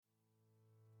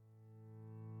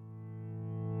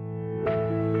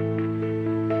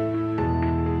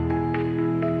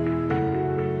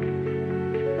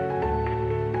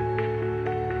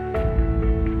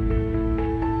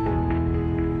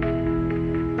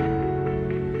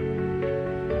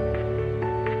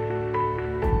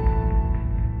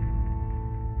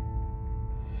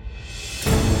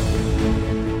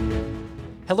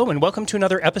Hello and welcome to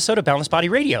another episode of Balanced Body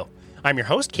Radio. I'm your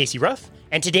host, Casey Ruff,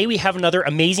 and today we have another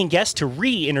amazing guest to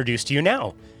reintroduce to you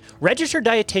now. Registered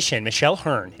dietitian Michelle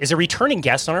Hearn is a returning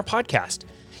guest on our podcast.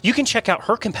 You can check out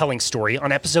her compelling story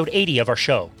on episode 80 of our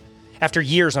show. After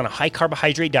years on a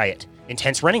high-carbohydrate diet,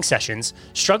 intense running sessions,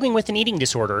 struggling with an eating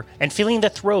disorder, and feeling the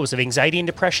throes of anxiety and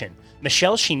depression,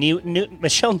 Michelle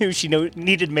knew she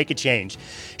needed to make a change.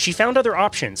 She found other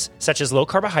options, such as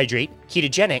low-carbohydrate,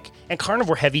 ketogenic, and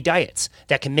carnivore-heavy diets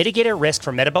that can mitigate our risk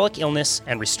for metabolic illness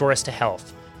and restore us to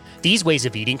health. These ways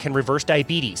of eating can reverse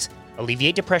diabetes,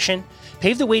 alleviate depression,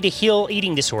 pave the way to heal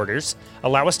eating disorders,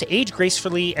 allow us to age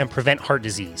gracefully, and prevent heart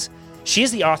disease. She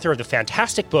is the author of the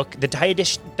fantastic book, The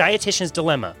Dietitian's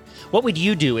Dilemma. What would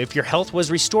you do if your health was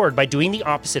restored by doing the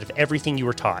opposite of everything you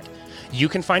were taught? You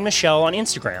can find Michelle on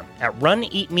Instagram at Run,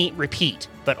 Eat, Meat, Repeat,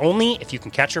 but only if you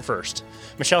can catch her first.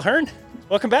 Michelle Hearn,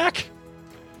 welcome back.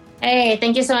 Hey,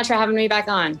 thank you so much for having me back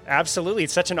on. Absolutely.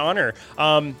 It's such an honor.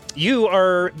 You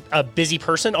are a busy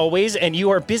person always, and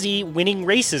you are busy winning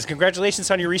races.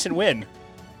 Congratulations on your recent win.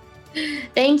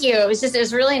 Thank you. It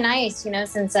was really nice.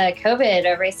 Since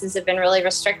COVID, races have been really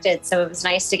restricted. So it was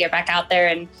nice to get back out there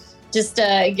and just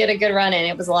get a good run in.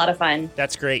 It was a lot of fun.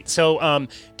 That's great. So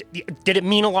did it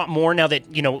mean a lot more now that,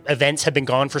 events have been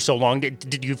gone for so long?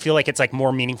 Did you feel like it's like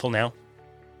more meaningful now?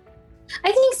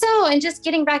 I think so. And just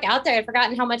getting back out there, I'd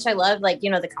forgotten how much I love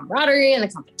the camaraderie and the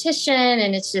competition.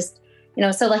 And it's just,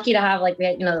 so lucky to have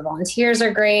the volunteers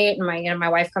are great. And my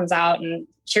wife comes out and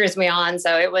cheers me on.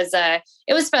 So it was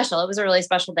special. It was a really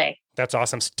special day. That's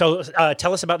awesome. So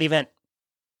tell us about the event.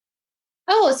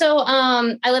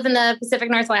 I live in the Pacific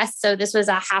Northwest. So this was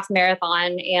a half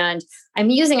marathon, and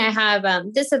I have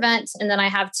this event, and then I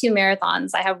have two marathons.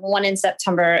 I have one in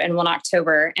September and one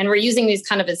October, and we're using these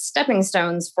kind of as stepping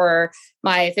stones for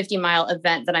my 50-mile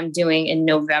event that I'm doing in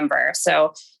November.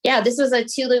 So yeah, this was a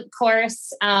 2-loop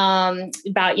course,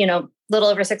 about, little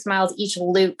over 6 miles each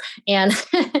loop. And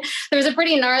there was a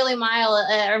pretty gnarly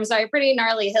pretty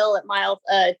gnarly hill at mile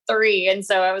 3. And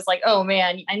so I was like, oh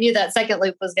man, I knew that second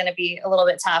loop was going to be a little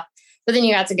bit tough, but then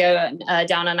you got to go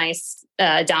down a nice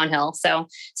downhill. So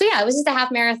yeah, it was just a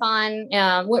half marathon.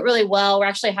 Went really well. We're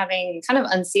actually having kind of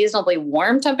unseasonably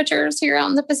warm temperatures here out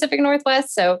in the Pacific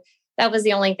Northwest. So that was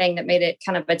the only thing that made it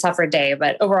kind of a tougher day,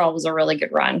 but overall it was a really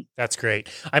good run. That's great.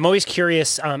 I'm always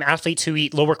curious, athletes who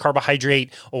eat lower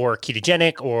carbohydrate or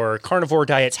ketogenic or carnivore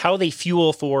diets, how they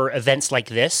fuel for events like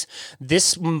this.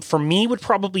 This, for me, would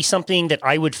probably be something that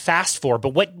I would fast for,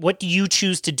 but what do you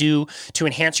choose to do to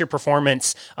enhance your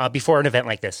performance before an event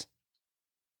like this?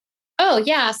 Oh,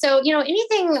 yeah. So,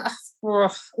 anything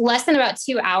less than about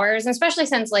 2 hours, especially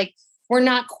since we're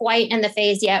not quite in the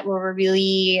phase yet where we're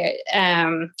really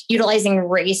utilizing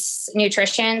race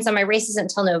nutrition. So my race isn't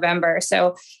until November.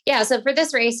 So yeah, so for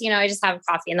this race, I just have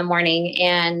coffee in the morning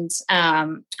and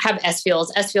have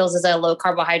S-Fuels. S-Fuels is a low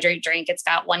carbohydrate drink. It's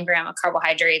got 1 gram of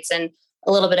carbohydrates and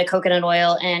a little bit of coconut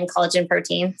oil and collagen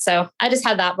protein. So I just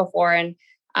had that before, and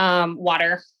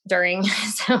water during.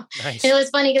 So nice. It was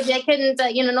funny because I couldn't,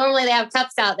 normally they have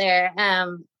cups out there.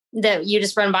 That you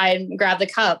just run by and grab the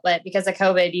cup. But because of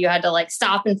COVID, you had to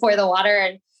stop and pour the water.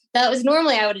 And that was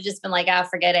normally I would have just been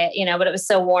forget it, but it was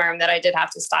so warm that I did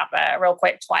have to stop real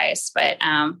quick twice. But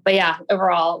yeah,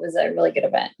 overall, it was a really good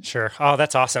event. Sure. Oh,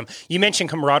 that's awesome. You mentioned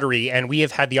camaraderie, and we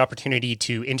have had the opportunity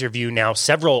to interview now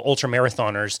several ultra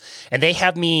marathoners, and they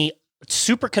have me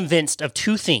super convinced of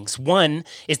 2 things. One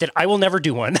is that I will never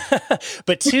do one,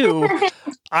 but 2,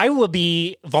 I will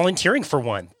be volunteering for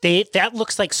one. That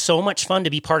looks like so much fun to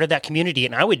be part of that community.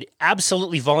 And I would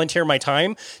absolutely volunteer my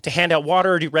time to hand out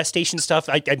water, do rest station stuff.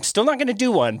 I'm still not going to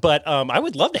do one, but I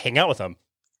would love to hang out with them.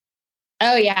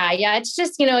 Oh yeah. Yeah. It's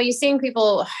just, you seeing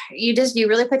people, you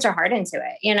really put your heart into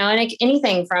it, and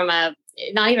anything from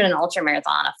not even an ultra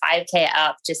marathon, a 5K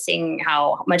up, just seeing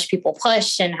how much people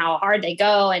push and how hard they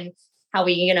go, and how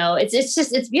we,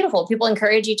 it's beautiful. People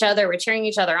encourage each other. We're cheering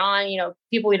each other on,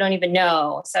 people we don't even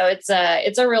know. So it's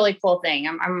a really cool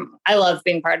thing. I love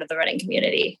being part of the running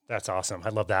community. That's awesome. I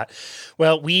love that.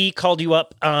 Well, we called you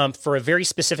up for a very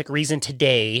specific reason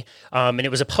today. And it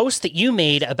was a post that you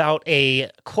made about a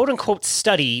quote unquote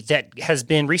study that has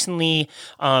been recently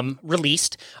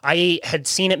released. I had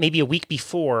seen it maybe a week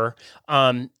before.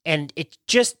 And it's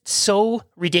just so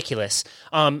ridiculous.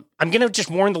 I'm going to just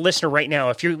warn the listener right now.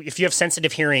 If you have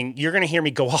sensitive hearing, you're going to hear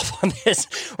me go off on this.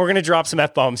 We're going to drop some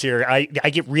F-bombs here. I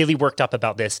get really worked up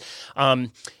about this.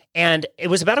 And it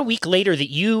was about a week later that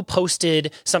you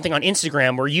posted something on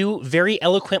Instagram where you very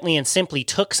eloquently and simply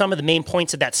took some of the main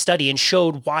points of that study and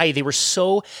showed why they were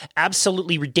so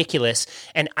absolutely ridiculous.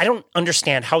 And I don't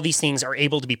understand how these things are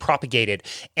able to be propagated.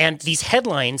 And these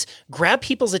headlines grab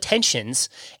people's attentions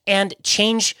and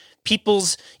change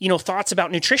people's, thoughts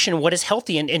about nutrition, what is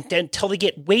healthy, and until they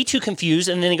get way too confused.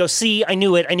 And then they go, see, I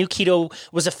knew it. I knew keto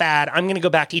was a fad. I'm going to go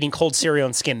back to eating cold cereal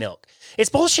and skim milk. It's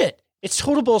bullshit. It's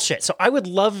total bullshit. So I would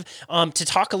love to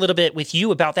talk a little bit with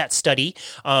you about that study.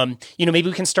 Maybe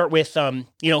we can start with,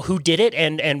 who did it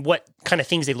and what kind of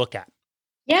things they looked at.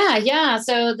 Yeah.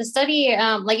 So the study,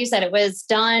 like you said, it was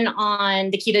done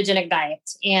on the ketogenic diet,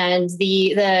 and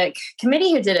the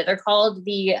committee who did it, they're called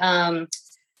the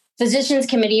Physicians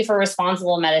Committee for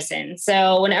Responsible Medicine.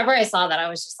 So whenever I saw that, I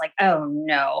was just like, oh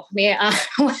no.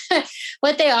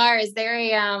 What they are is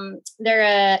they're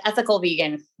a ethical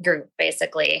vegan group.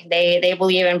 Basically, they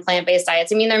believe in plant-based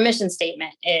diets. I mean, their mission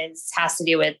statement has to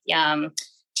do with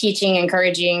teaching,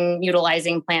 encouraging,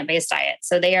 utilizing plant-based diets.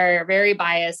 So they are very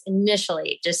biased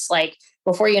initially, just like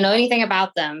before you know anything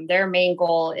about them. Their main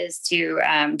goal is to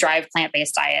drive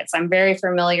plant-based diets. I'm very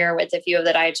familiar with a few of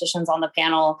the dietitians on the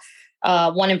panel.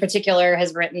 One in particular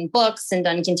has written books and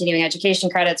done continuing education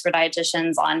credits for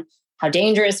dietitians on how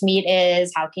dangerous meat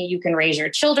is, how you can raise your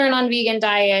children on vegan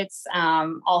diets,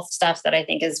 all stuff that I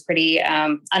think is pretty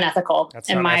unethical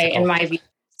in my view.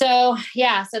 So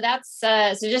that's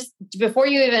so just before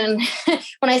you even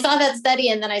when I saw that study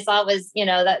and then I saw it was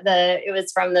it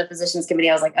was from the Physicians Committee,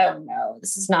 I was like, oh no,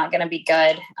 this is not going to be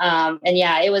good.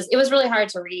 It was really hard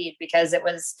to read because it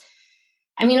was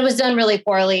done really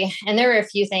poorly. And there were a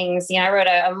few things, I wrote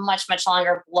a much, much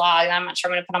longer blog. I'm not sure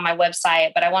I'm going to put on my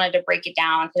website, but I wanted to break it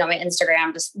down, my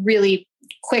Instagram, just really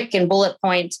quick and bullet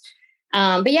point.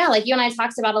 Like you and I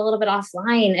talked about a little bit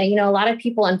offline, a lot of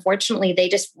people, unfortunately, they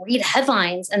just read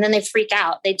headlines and then they freak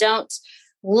out. They don't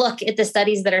look at the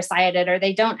studies that are cited, or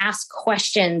they don't ask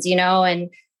questions, and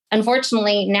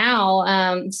unfortunately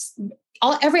now,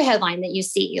 every headline that you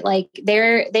see, like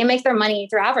they make their money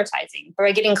through advertising,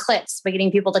 by getting clicks, by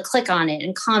getting people to click on it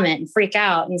and comment and freak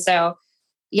out. And so,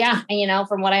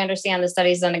 from what I understand, the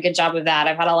study's done a good job of that.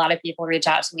 I've had a lot of people reach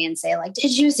out to me and say, like,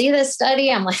 did you see this study?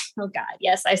 I'm like, oh God,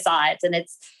 yes, I saw it. And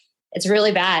it's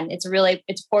really bad.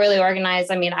 It's poorly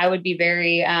organized. I would be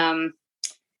very,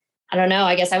 I don't know.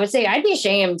 I guess I would say I'd be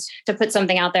ashamed to put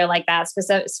something out there like that,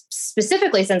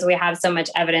 specifically since we have so much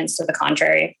evidence to the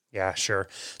contrary. Yeah, sure.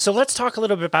 So let's talk a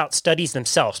little bit about studies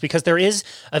themselves, because there is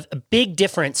a big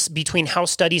difference between how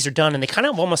studies are done, and they kind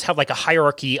of almost have like a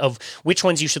hierarchy of which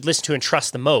ones you should listen to and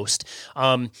trust the most.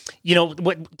 Can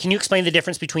you explain the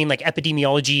difference between like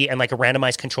epidemiology and like a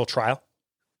randomized controlled trial?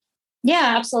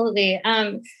 Yeah, absolutely.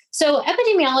 So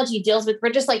epidemiology deals with,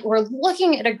 we're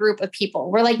looking at a group of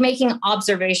people. We're like making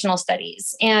observational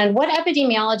studies. And what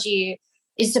epidemiology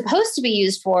is supposed to be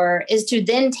used for is to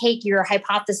then take your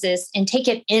hypothesis and take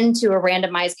it into a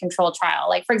randomized controlled trial.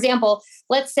 Like, for example,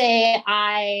 let's say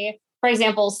I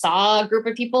saw a group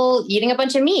of people eating a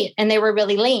bunch of meat and they were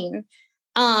really lean.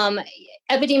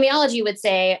 Epidemiology would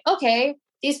say, okay,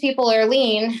 these people are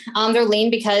lean. They're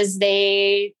lean because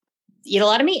they eat a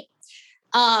lot of meat.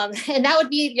 And that would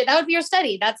be your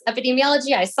study. That's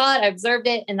epidemiology. I saw it, I observed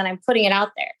it, and then I'm putting it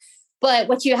out there. But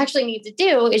what you actually need to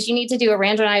do is you need to do a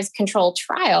randomized controlled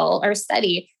trial or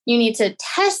study. You need to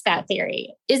test that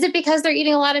theory. Is it because they're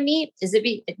eating a lot of meat? Does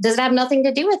it have nothing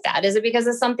to do with that? Is it because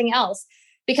of something else?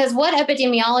 Because what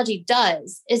epidemiology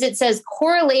does is it says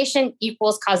correlation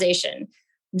equals causation.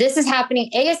 This is happening.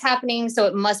 A is happening, so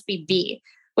it must be B,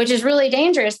 which is really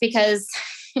dangerous because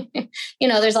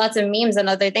there's lots of memes and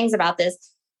other things about this.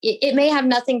 It may have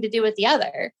nothing to do with the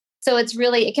other. So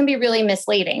it can be really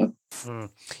misleading.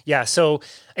 Yeah. So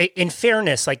in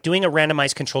fairness, like doing a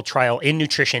randomized controlled trial in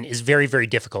nutrition is very, very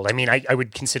difficult. I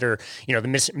would consider,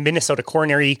 the Minnesota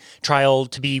coronary trial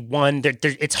to be one that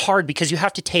it's hard because you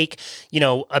have to take,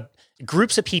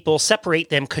 groups of people, separate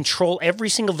them, control every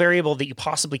single variable that you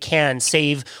possibly can,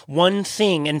 save one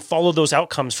thing, and follow those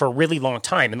outcomes for a really long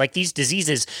time. And like these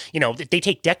diseases, they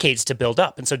take decades to build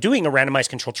up. And so doing a randomized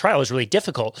controlled trial is really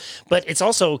difficult. But it's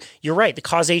also, you're right, the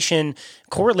causation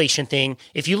correlation thing,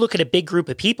 if you look at a big group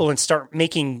of people and start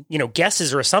making,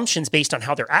 guesses or assumptions based on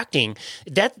how they're acting,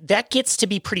 that gets to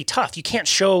be pretty tough. You can't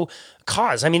show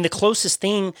cause. The closest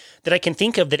thing that I can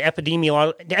think of that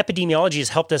epidemiology has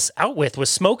helped us out with was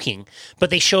smoking, but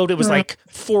they showed it was like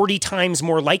 40 times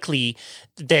more likely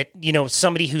that,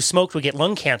 somebody who smoked would get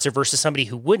lung cancer versus somebody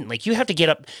who wouldn't. Like you have to get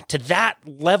up to that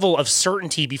level of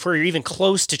certainty before you're even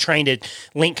close to trying to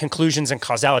link conclusions and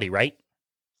causality, right?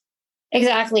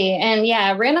 Exactly. And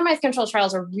yeah, randomized control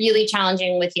trials are really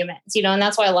challenging with humans, and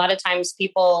that's why a lot of times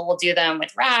people will do them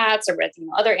with rats or with,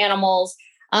 other animals.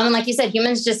 And like you said,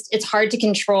 humans it's hard to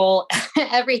control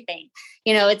everything.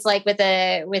 It's like with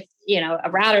a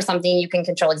rat or something, you can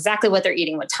control exactly what they're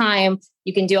eating, what time.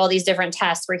 You can do all these different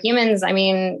tests. For humans, I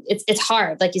mean, it's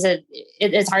hard. Like you said,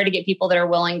 it's hard to get people that are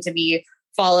willing to be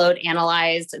followed,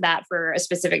 analyzed that for a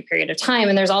specific period of time.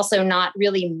 And there's also not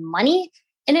really money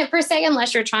in it per se,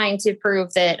 unless you're trying to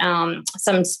prove that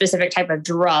some specific type of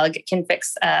drug can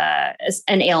fix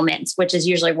an ailment, which is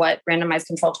usually what randomized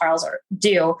control trials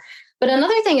do. But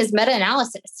another thing is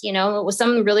meta-analysis.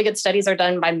 Some really good studies are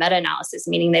done by meta-analysis,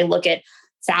 meaning they look at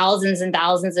thousands and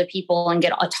thousands of people and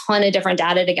get a ton of different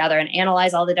data together and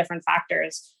analyze all the different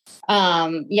factors.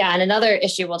 And another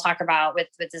issue we'll talk about with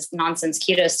this nonsense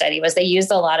keto study was they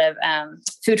used a lot of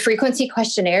food frequency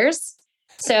questionnaires.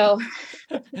 So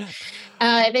if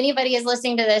anybody is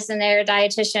listening to this and they're a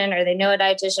dietitian or they know a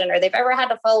dietitian or they've ever had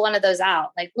to fill one of those out,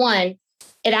 like one,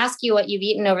 it asks you what you've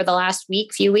eaten over the last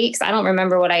few weeks. I don't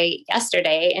remember what I ate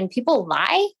yesterday. And people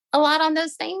lie a lot on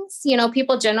those things.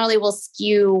 People generally will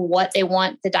skew what they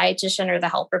want the dietitian or the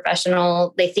health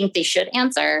professional they think they should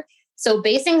answer. So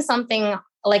basing something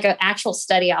like an actual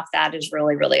study off that is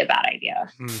really, really a bad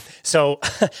idea. So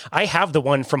I have the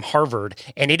one from Harvard,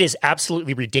 and it is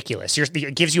absolutely ridiculous.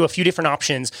 It gives you a few different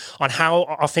options on how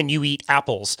often you eat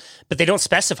apples, but they don't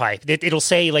specify. It'll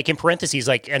say, like, in parentheses,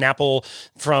 like an apple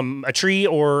from a tree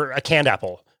or a canned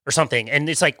apple or something. And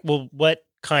it's like, well, what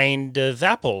kind of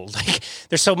apple? Like,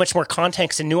 there's so much more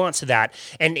context and nuance to that.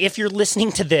 And if you're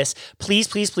listening to this, please,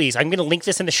 I'm going to link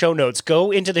this in the show notes.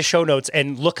 Go into the show notes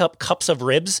and look up cups of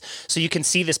ribs so you can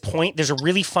see this point. There's a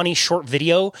really funny short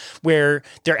video where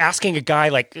they're asking a guy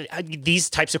like these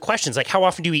types of questions, like, how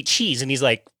often do you eat cheese? And he's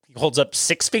like, he holds up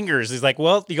 6 fingers. He's like,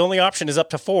 well, the only option is up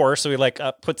to 4. So he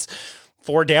puts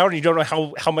 4 down, and you don't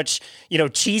know how much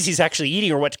cheese he's actually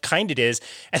eating or what kind it is.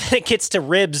 And then it gets to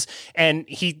ribs, and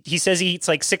he says he eats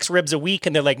like 6 ribs a week,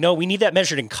 and they're like, no, we need that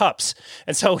measured in cups.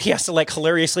 And so he has to like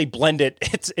hilariously blend it.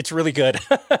 It's really good.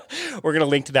 We're gonna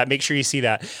link to that. Make sure you see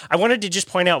that. I wanted to just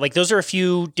point out, like, those are a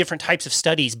few different types of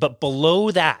studies, but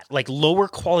below that, like lower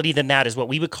quality than that, is what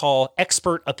we would call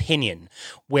expert opinion,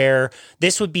 where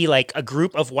this would be like a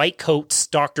group of white coats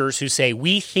doctors who say,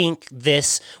 we think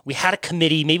this, we had a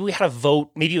committee, maybe we had a vote,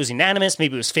 maybe it was unanimous,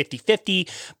 maybe it was 50-50,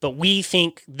 but we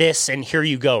think this, and here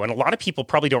you go. And a lot of people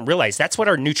probably don't realize that's what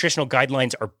our nutritional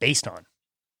guidelines are based on.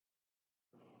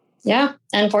 Yeah.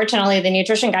 Unfortunately, the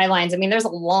nutrition guidelines, I mean, there's a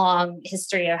long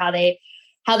history of how they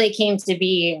came to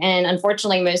be. And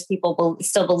unfortunately, most people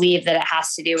still believe that it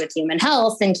has to do with human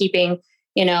health and keeping,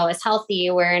 us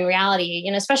healthy, where in reality,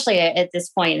 especially at this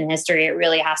point in history, it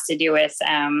really has to do with,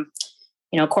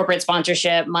 corporate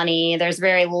sponsorship, money. There's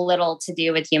very little to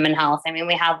do with human health. I mean,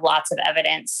 we have lots of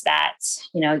evidence that,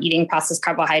 eating processed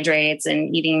carbohydrates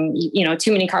and eating,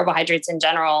 too many carbohydrates in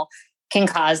general can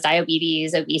cause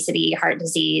diabetes, obesity, heart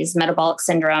disease, metabolic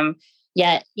syndrome.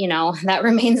 Yet, that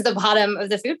remains the bottom of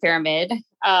the food pyramid.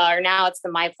 Or now it's the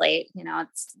MyPlate.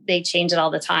 They change it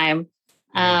all the time.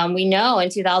 We know in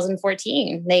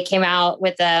 2014, they came out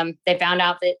with, they found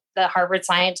out that the Harvard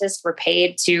scientists were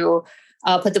paid to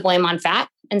put the blame on fat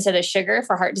instead of sugar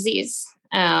for heart disease.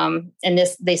 And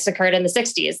this occurred in the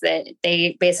 60s, that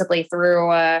they basically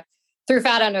threw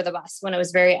fat under the bus when it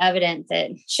was very evident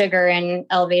that sugar and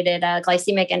elevated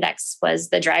glycemic index was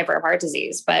the driver of heart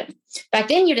disease. But back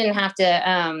then you didn't have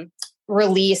to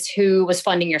release who was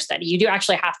funding your study. You do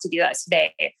actually have to do that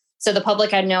today. So the public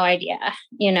had no idea,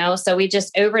 so we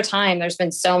just, over time, there's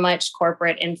been so much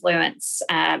corporate influence,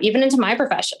 even into my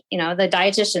profession. The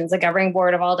dietitians, the governing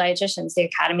board of all dietitians, the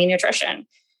Academy of Nutrition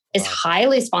is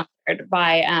highly sponsored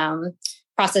by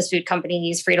processed food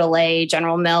companies, Frito-Lay,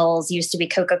 General Mills, used to be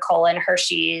Coca-Cola and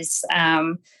Hershey's.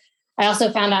 I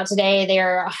also found out today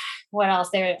they're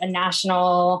a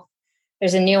national,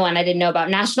 there's a new one I didn't know about,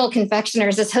 National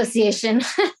Confectioners Association.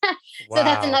 Wow. So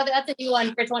that's a new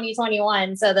one for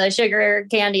 2021. So the Sugar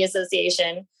Candy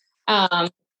Association. It's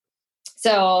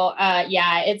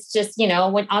just,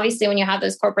 when you have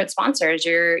those corporate sponsors,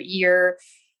 your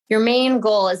main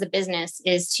goal as a business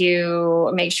is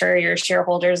to make sure your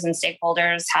shareholders and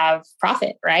stakeholders have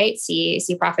profit, right? See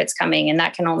profits coming. And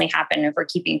that can only happen if we're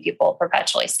keeping people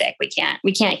perpetually sick. We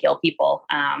can't heal people.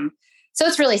 So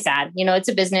it's really sad. It's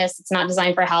a business. It's not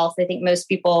designed for health. I think most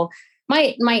people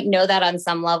might know that on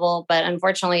some level, but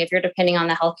unfortunately, if you're depending on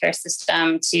the healthcare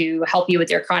system to help you with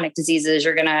your chronic diseases,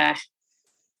 you're gonna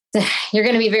you're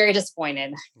going to be very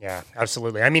disappointed. Yeah,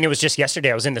 absolutely. I mean, it was just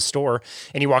yesterday I was in the store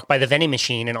and you walk by the vending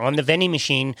machine, and on the vending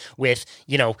machine with,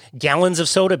 gallons of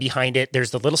soda behind it,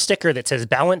 there's the little sticker that says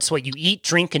balance what you eat,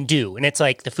 drink, and do. And it's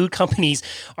like the food companies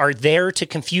are there to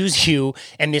confuse you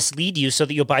and mislead you so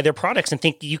that you'll buy their products and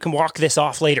think you can walk this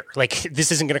off later. Like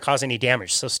this isn't going to cause any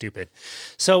damage. So stupid.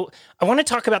 So I want to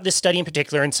talk about this study in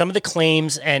particular and some of the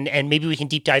claims, and maybe we can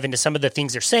deep dive into some of the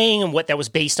things they're saying and what that was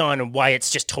based on and why it's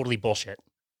just totally bullshit.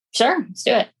 Sure, let's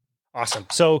do it. Awesome.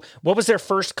 So what was their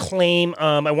first claim?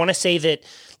 I want to say that,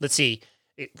 let's see,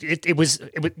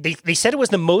 they said it was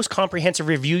the most comprehensive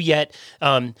review yet,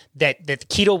 that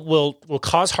keto will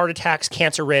cause heart attacks,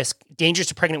 cancer risk, dangers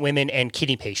to pregnant women, and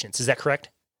kidney patients. Is that correct?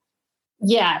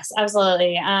 Yes,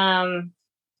 absolutely. I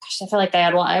feel like they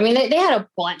had one. I mean, they had a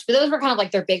bunch, but those were kind of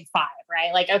like their big five,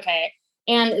 right? Like, okay.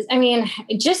 And I mean,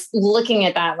 just looking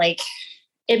at that, like,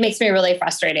 it makes me really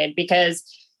frustrated because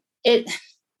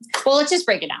well, let's just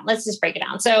break it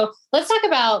down. So let's talk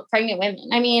about pregnant women.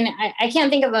 I mean, I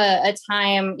can't think of a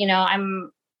time,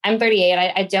 I'm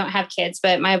 38. I don't have kids,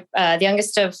 but my, the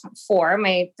youngest of four,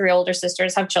 my three older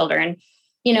sisters have children,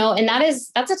 and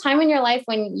that's a time in your life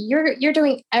when you're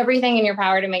doing everything in your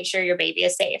power to make sure your baby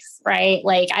is safe, right?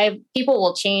 Like people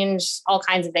will change all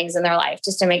kinds of things in their life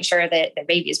just to make sure that the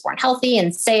baby is born healthy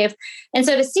and safe. And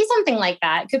so to see something like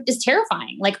that is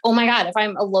terrifying. Like, oh my God, if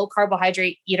I'm a low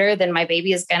carbohydrate eater, then my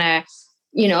baby is gonna,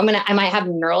 I might have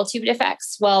neural tube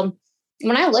defects. Well,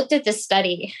 when I looked at this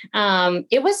study,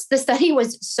 the study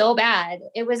was so bad.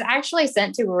 It was actually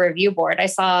sent to a review board. I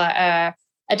saw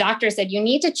a doctor said, you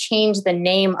need to change the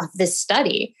name of this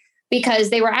study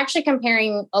because they were actually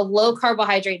comparing a low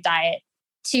carbohydrate diet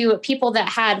to people that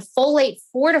had folate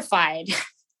fortified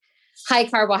high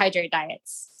carbohydrate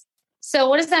diets. So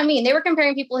what does that mean? They were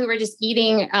comparing people who were just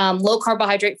eating low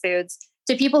carbohydrate foods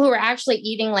to people who were actually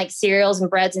eating like cereals and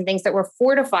breads and things that were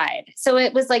fortified. So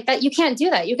it was like that. You can't do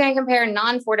that. You can't compare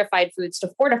non-fortified foods to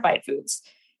fortified foods.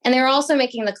 And they're also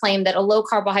making the claim that a low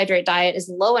carbohydrate diet is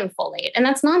low in folate. And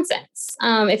that's nonsense.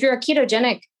 If you're a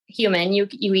ketogenic human, you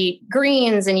eat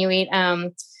greens and you eat,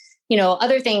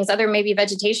 other things, other maybe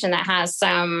vegetation that has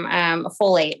some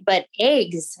folate, but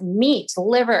eggs, meat,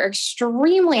 liver are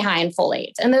extremely high in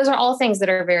folate. And those are all things that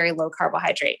are very low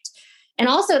carbohydrate. And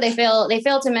also they fail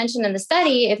to mention in the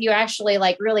study, if you actually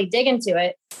like really dig into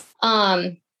it,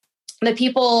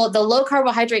 the low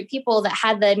carbohydrate people that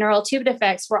had the neural tube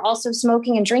defects were also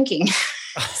smoking and drinking.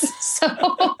 So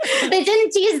they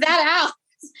didn't tease that out,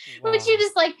 wow. Which you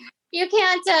just like, you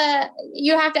can't, I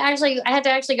had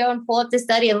to actually go and pull up the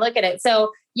study and look at it.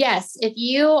 So yes, if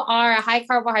you are a high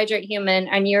carbohydrate human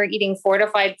and you're eating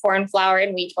fortified corn flour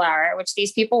and wheat flour, which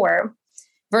these people were,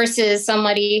 versus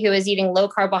somebody who is eating low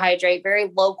carbohydrate,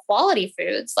 very low quality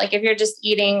foods. Like if you're just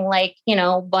eating like,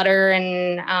 butter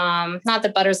and not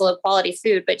that butter's a low quality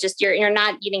food, but just you're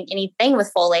not eating anything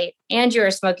with folate and you're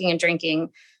smoking and drinking,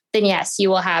 then yes, you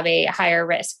will have a higher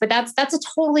risk. But that's a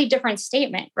totally different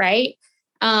statement, right?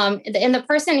 And the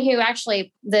person who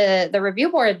actually, the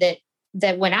review board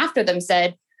that went after them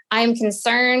said, I'm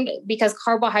concerned because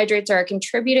carbohydrates are a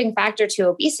contributing factor to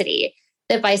obesity.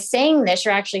 That by saying this,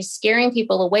 you're actually scaring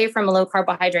people away from a low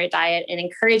carbohydrate diet and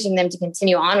encouraging them to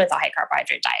continue on with a high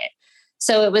carbohydrate diet.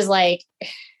 So it was like,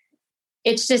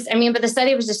 it's just, but the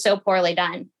study was just so poorly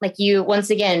done. Like once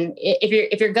again,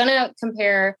 if you're going to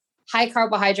compare high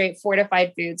carbohydrate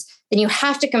fortified foods, then you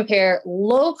have to compare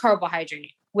low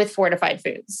carbohydrate with fortified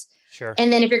foods. Sure.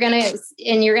 And then if you're going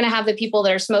to have the people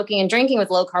that are smoking and drinking with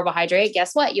low carbohydrate,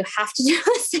 guess what? You have to do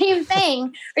the same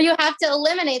thing or you have to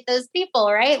eliminate those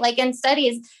people, right? Like in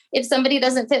studies, if somebody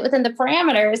doesn't fit within the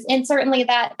parameters, and certainly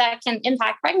that can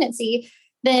impact pregnancy,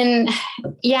 then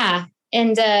yeah.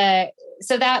 And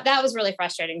so that was really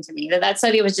frustrating to me that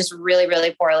study was just really,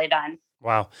 really poorly done.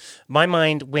 Wow. My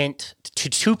mind went to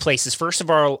two places. First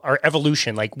of all, our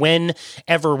evolution, like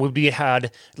whenever would we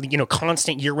had,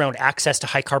 constant year-round access to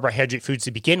high carbohydrate foods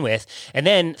to begin with. And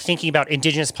then thinking about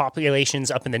indigenous populations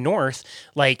up in the north,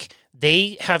 like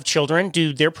they have children.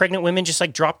 Do their pregnant women just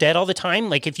like drop dead all the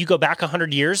time? Like if you go back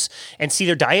 100 years and see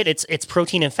their diet, it's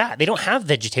protein and fat. They don't have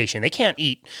vegetation. They can't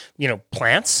eat,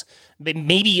 plants.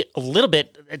 Maybe a little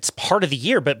bit, it's part of the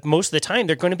year, but most of the time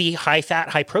they're going to be high fat,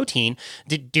 high protein.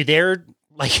 Do their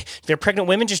pregnant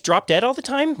women just drop dead all the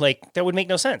time? Like that would make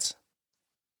no sense.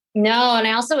 No. And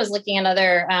I also was looking at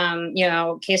other,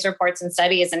 case reports and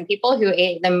studies, and people who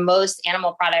ate the most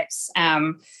animal products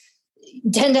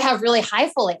tend to have really high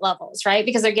folate levels, right?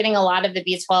 Because they're getting a lot of the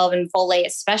B12 and folate,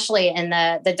 especially in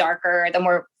the darker, the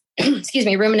more,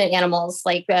 ruminant animals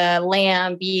like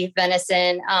lamb, beef,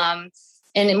 venison,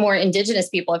 and more indigenous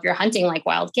people, if you're hunting like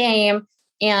wild game.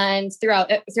 And throughout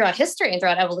history and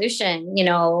throughout evolution,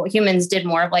 humans did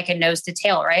more of like a nose to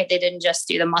tail, right? They didn't just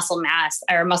do the muscle mass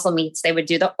or muscle meats. They would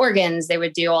do the organs. They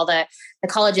would do all the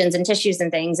collagens and tissues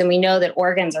and things. And we know that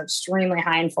organs are extremely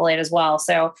high in folate as well.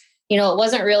 So, it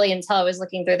wasn't really until I was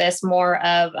looking through this more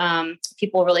of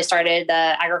people really started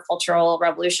the agricultural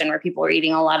revolution where people were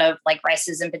eating a lot of like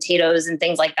rices and potatoes and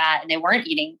things like that. And they weren't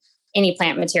eating any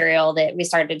plant material that we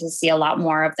started to see a lot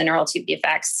more of the neural tube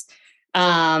defects.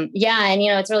 And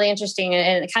it's really interesting.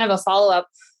 And kind of a follow-up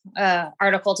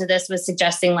article to this was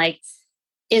suggesting like,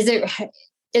 is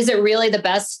it really the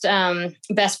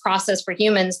best process for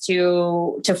humans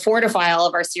to fortify all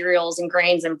of our cereals and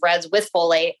grains and breads with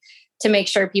folate to make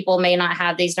sure people may not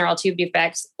have these neural tube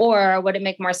defects? Or would it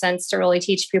make more sense to really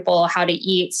teach people how to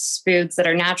eat foods that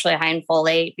are naturally high in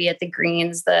folate, be it the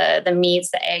greens, the meats,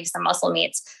 the eggs, the muscle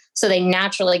meats, so they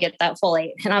naturally get that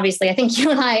folate? And obviously, I think you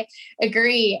and I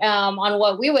agree on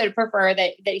what we would prefer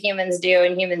that humans do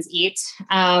and humans eat.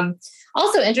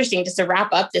 Also interesting, just to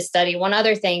wrap up this study, one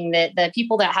other thing that the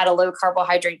people that had a low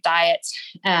carbohydrate diet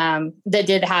that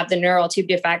did have the neural tube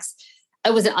defects,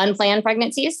 it was unplanned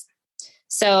pregnancies.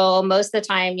 So most of the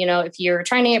time, if you're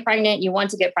trying to get pregnant, you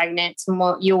want to get pregnant,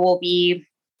 you will be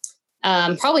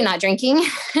probably not drinking,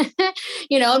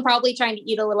 and probably trying to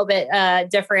eat a little bit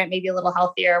different, maybe a little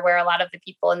healthier, where a lot of the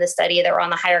people in the study that were on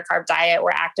the higher carb diet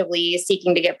were actively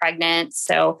seeking to get pregnant.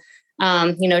 So,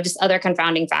 just other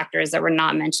confounding factors that were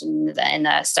not mentioned in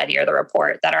the study or the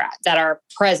report that are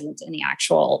present in the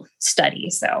actual study.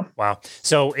 So, wow.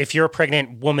 So if you're a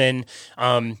pregnant woman,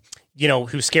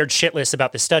 who's scared shitless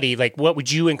about the study, like what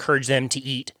would you encourage them to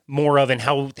eat more of, and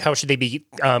how should they be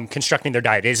constructing their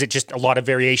diet? Is it just a lot of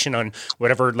variation on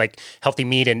whatever like healthy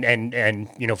meat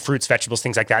and fruits, vegetables,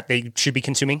 things like that they should be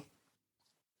consuming?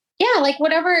 Yeah, like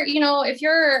whatever, if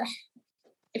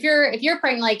you're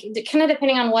pregnant, like kind of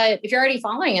depending on if you're already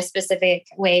following a specific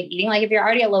way of eating, like if you're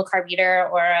already a low carb eater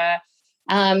or a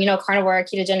carnivore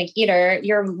ketogenic eater,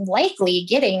 you're likely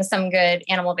getting some good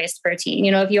animal-based protein.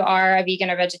 If you are a vegan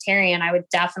or vegetarian, I would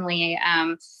definitely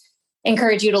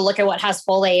encourage you to look at what has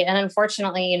folate. And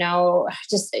unfortunately,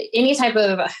 just any type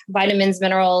of vitamins,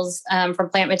 minerals from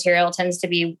plant material tends to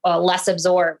be less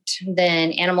absorbed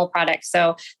than animal products.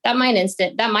 So that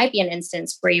might be an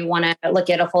instance where you want to look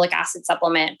at a folic acid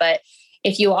supplement. But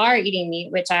if you are eating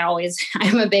meat, which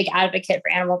I'm a big advocate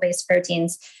for animal-based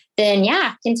proteins, then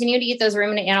continue to eat those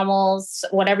ruminant animals,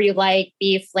 whatever you like,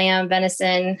 beef, lamb,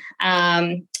 venison,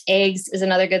 eggs is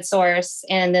another good source.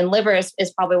 And then liver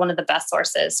is probably one of the best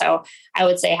sources. So I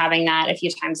would say having that a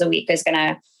few times a week is going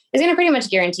to pretty much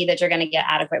guarantee that you're going to get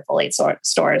adequate folate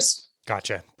stores.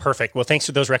 Gotcha. Perfect. Well, thanks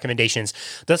for those recommendations.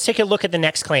 Let's take a look at the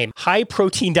next claim. High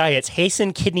protein diets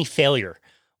hasten kidney failure.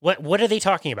 What are they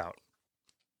talking about?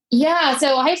 Yeah.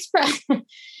 So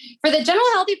for the general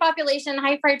healthy population,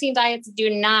 high protein diets do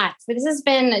not. So this has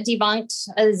been debunked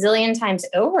a zillion times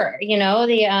over.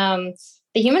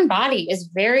 The human body is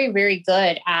very, very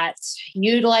good at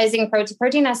utilizing protein.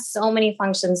 Protein has so many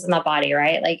functions in the body,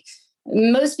 right? Like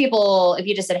most people, if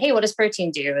you just said, hey, what does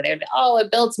protein do? They would be,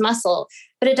 it builds muscle,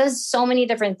 but it does so many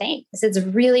different things. It's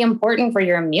really important for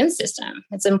your immune system.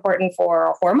 It's important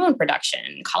for hormone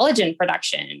production, collagen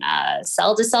production,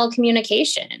 cell-to-cell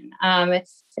communication. It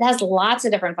has lots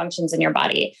of different functions in your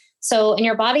body. So, and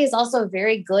your body is also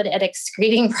very good at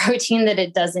excreting protein that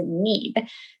it doesn't need.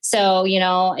 So,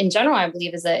 in general, I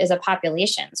believe as a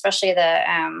population, especially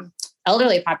the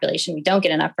elderly population, we don't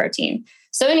get enough protein.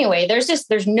 So anyway,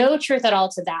 there's no truth at all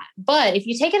to that. But if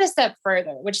you take it a step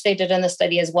further, which they did in the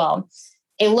study as well,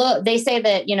 they say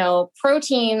that,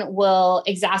 protein will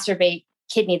exacerbate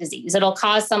kidney disease. It'll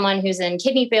cause someone who's in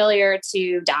kidney failure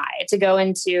to die, to go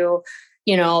into,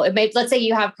 let's say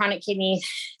you have chronic kidney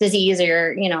disease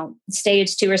or you're,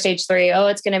 stage 2 or stage 3. Oh,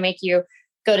 it's going to make you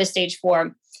go to stage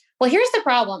 4. Well, here's the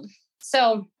problem.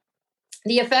 So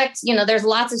the effect, there's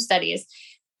lots of studies.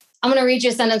 I'm going to read you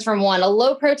a sentence from one. A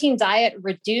low protein diet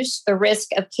reduced the risk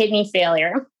of kidney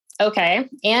failure. Okay.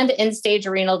 And end-stage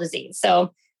renal disease.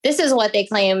 So this is what they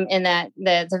claim in that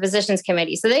the physicians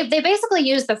committee. So they basically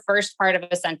use the first part of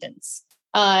a sentence.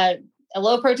 A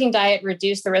low protein diet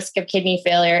reduced the risk of kidney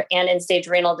failure and end-stage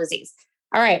renal disease.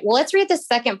 All right. Well, let's read the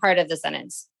second part of the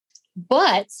sentence.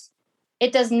 But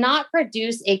it does not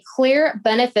produce a clear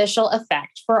beneficial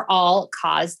effect for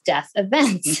all-cause death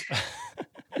events.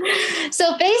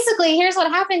 So basically, here's what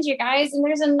happens, you guys. And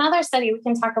there's another study we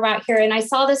can talk about here. And I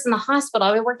saw this in the hospital.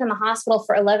 I worked in the hospital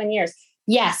for 11 years.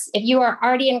 Yes, if you are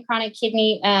already in chronic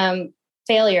kidney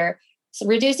failure, so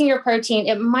reducing your protein,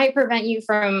 it might prevent you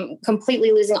from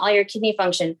completely losing all your kidney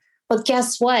function. But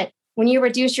guess what? When you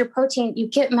reduce your protein, you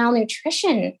get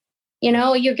malnutrition.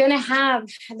 you're going to have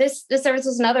this. This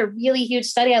was another really huge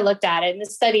study I looked at. And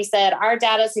this study said our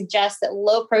data suggests that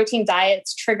low protein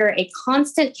diets trigger a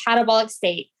constant catabolic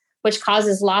state, which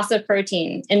causes loss of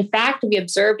protein. In fact, we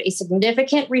observed a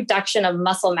significant reduction of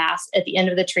muscle mass at the end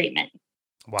of the treatment.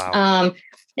 Wow.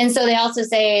 And so they also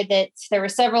say that there were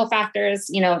several factors,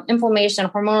 inflammation,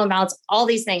 hormonal imbalance, all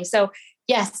these things. So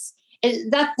yes,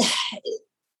 it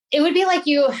would be like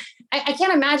I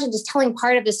can't imagine just telling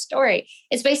part of this story.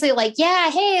 It's basically like, yeah,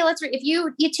 hey, if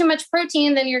you eat too much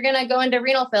protein, then you're going to go into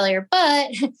renal failure.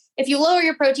 But if you lower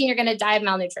your protein, you're going to die of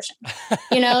malnutrition,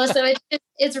 so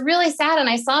it's really sad. And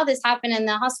I saw this happen in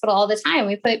the hospital all the time.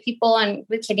 We put people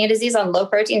with kidney disease on low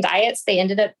protein diets. They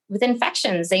ended up with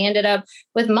infections. They ended up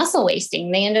with muscle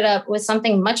wasting. They ended up with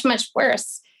something much, much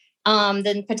worse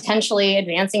than potentially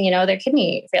advancing, their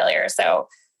kidney failure. So,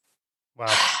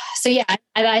 wow. So yeah,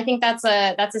 I think that's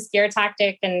a scare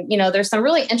tactic. And, there's some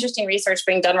really interesting research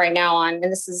being done right now and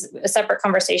this is a separate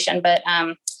conversation, but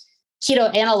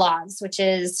keto analogs, which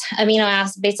is amino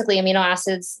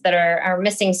acids that are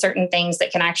missing certain things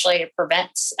that can actually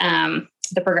prevent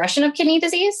the progression of kidney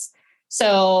disease.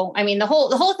 So, the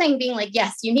whole thing being like,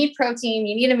 yes, you need protein,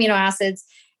 you need amino acids.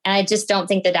 And I just don't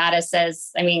think the data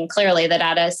says, clearly the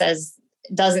data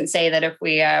doesn't say that if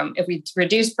we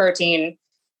reduce protein,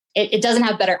 it doesn't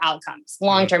have better outcomes,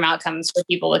 long-term outcomes for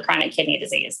people with chronic kidney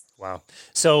disease. Wow.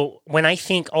 So when I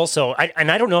think also, and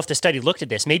I don't know if the study looked at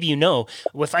this, maybe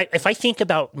if I think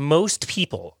about most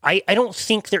people, I don't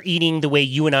think they're eating the way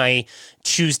you and I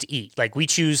choose to eat. Like we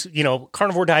choose,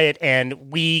 carnivore diet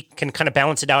and we can kind of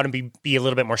balance it out and be a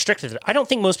little bit more strict with it. I don't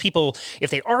think most people,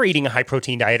 if they are eating a high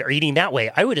protein diet, are eating that way.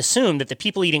 I would assume that the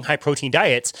people eating high protein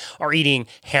diets are eating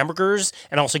hamburgers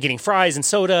and also getting fries and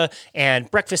soda and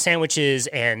breakfast sandwiches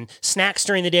and snacks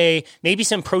during the day, maybe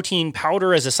some protein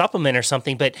powder as a supplement or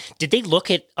something. But did they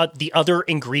look at the other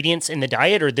ingredients in the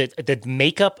diet or the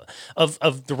makeup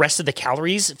of the rest of the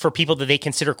calories for people that they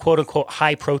consider quote unquote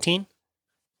high protein?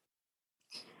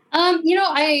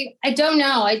 I don't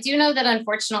know. I do know that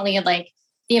unfortunately, like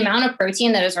the amount of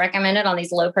protein that is recommended on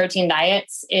these low protein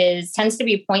diets tends to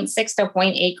be 0.6 to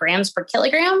 0.8 grams per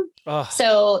kilogram. Ugh.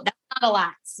 So that's not a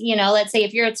lot. Let's say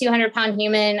if you're a 200-pound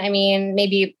human,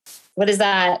 maybe what is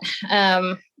that?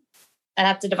 I'd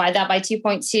have to divide that by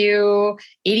 2.2,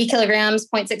 80 kilograms,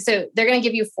 0.6. So they're going to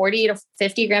give you 40 to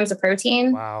 50 grams of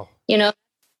protein. Wow.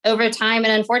 Over time.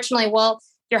 And unfortunately,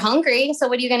 you're hungry. So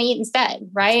what are you going to eat instead?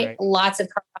 Right? Lots of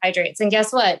carbohydrates. And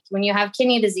guess what? When you have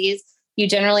kidney disease, you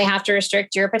generally have to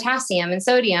restrict your potassium and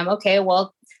sodium. Okay.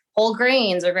 Well, whole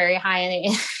grains are very high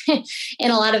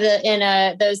in a lot of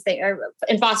those things, or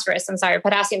in phosphorus. I'm sorry,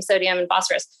 potassium, sodium, and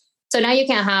phosphorus. So now you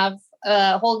can't have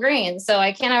whole grains. So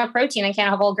I can't have protein. I can't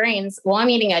have whole grains. Well, I'm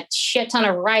eating a shit ton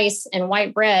of rice and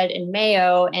white bread and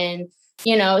mayo. And,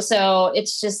 so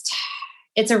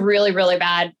it's a really, really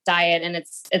bad diet. And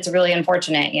it's really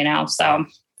unfortunate, so.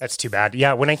 That's too bad.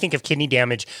 Yeah. When I think of kidney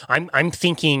damage, I'm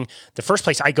thinking the first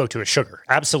place I go to is sugar.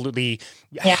 Absolutely.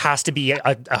 Yeah. Has to be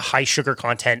a high sugar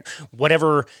content,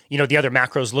 whatever, the other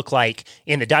macros look like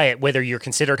in the diet, whether you're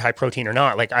considered high protein or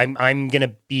not. Like I'm going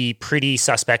to be pretty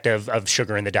suspect of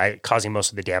sugar in the diet causing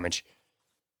most of the damage.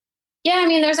 Yeah.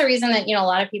 There's a reason that, a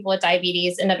lot of people with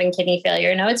diabetes end up in kidney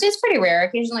failure. It's pretty rare.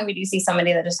 Occasionally we do see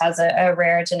somebody that just has a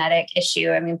rare genetic issue.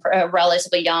 For a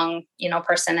relatively young,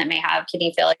 person that may have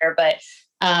kidney failure, but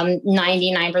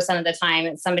 99% of the time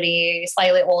it's somebody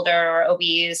slightly older or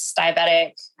obese,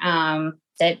 diabetic,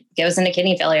 that goes into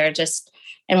kidney failure.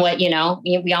 We know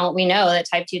that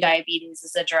type 2 diabetes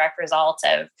is a direct result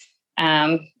of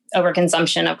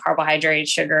overconsumption of carbohydrates,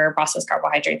 sugar, processed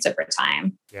carbohydrates over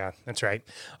time. Yeah, that's right.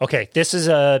 Okay, this is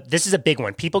a big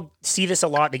one. People see this a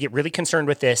lot. They get really concerned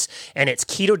with this, and it's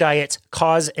keto diets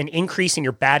cause an increase in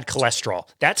your bad cholesterol.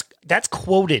 That's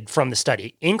quoted from the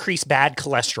study. Increase bad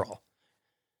cholesterol.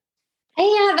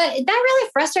 Yeah, that really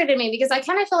frustrated me because I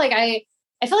kind of feel like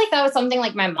I feel like that was something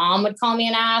like my mom would call me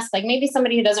and ask, like maybe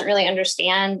somebody who doesn't really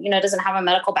understand, doesn't have a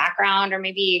medical background, or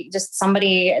maybe just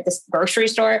somebody at this grocery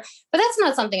store. But that's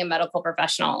not something a medical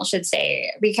professional should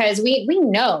say, because we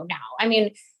know now.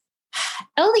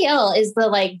 LDL is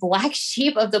the black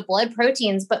sheep of the blood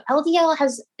proteins, but LDL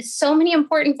has so many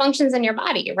important functions in your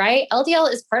body, right?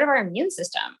 LDL is part of our immune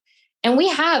system. And we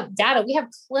have data, we have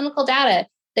clinical data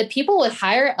that people with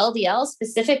higher LDL,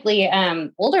 specifically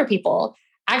older people,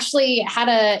 actually had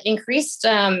a increased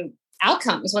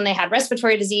outcomes when they had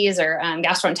respiratory disease or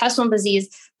gastrointestinal disease.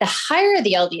 The higher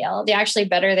the LDL, the actually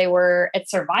better they were at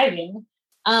surviving.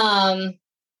 I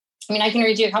can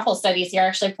read you a couple of studies here. I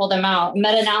actually pulled them out.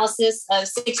 Meta-analysis of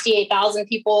 68,000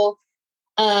 people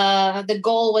The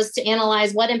goal was to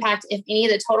analyze what impact, if any,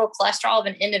 the total cholesterol of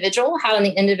an individual had on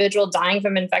the individual dying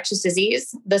from infectious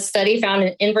disease. The study found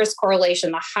an inverse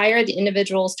correlation. The higher the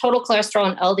individual's total cholesterol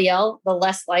and LDL, the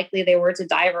less likely they were to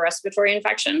die of a respiratory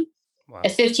infection. Wow. A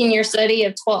 15-year study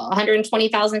of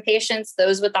 120,000 patients,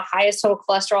 those with the highest total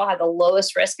cholesterol had the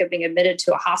lowest risk of being admitted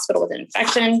to a hospital with an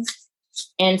infection.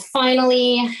 And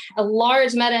finally, a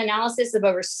large meta-analysis of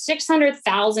over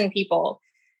 600,000 people.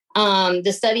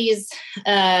 The study's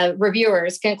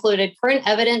reviewers concluded current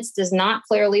evidence does not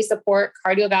clearly support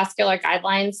cardiovascular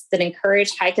guidelines that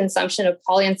encourage high consumption of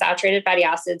polyunsaturated fatty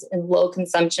acids and low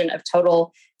consumption of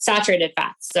total saturated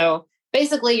fats. So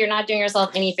basically, you're not doing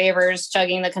yourself any favors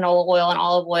chugging the canola oil and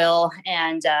olive oil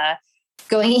and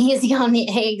going easy on the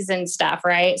eggs and stuff,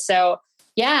 right? So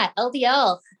yeah,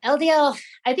 LDL,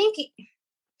 I think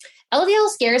LDL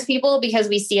scares people because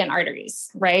we see it in arteries,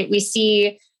 right? We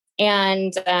see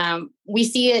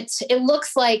it. It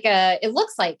looks like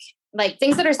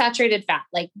things that are saturated fat,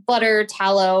 like butter,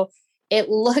 tallow. It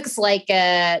looks like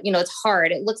it's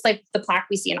hard. It looks like the plaque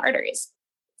we see in arteries.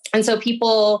 And so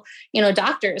people,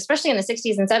 doctors, especially in the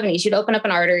 60s and 70s, you'd open up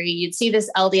an artery, you'd see this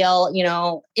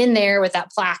LDL, in there with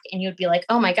that plaque, and you'd be like,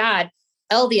 oh my God,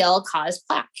 LDL caused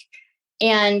plaque.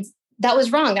 And that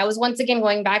was wrong. That was once again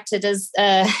going back to does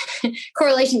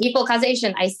correlation equal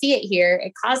causation? I see it here.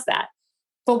 It caused that.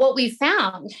 But what we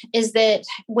found is that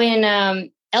when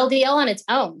LDL on its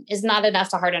own is not enough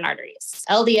to harden arteries.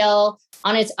 LDL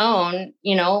on its own,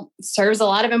 serves a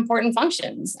lot of important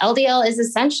functions. LDL is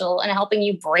essential in helping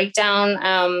you break down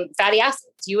fatty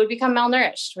acids. You would become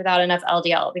malnourished without enough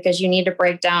LDL because you need to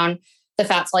break down the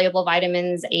fat-soluble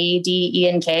vitamins A, D, E,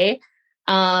 and K.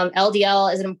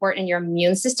 LDL is important in your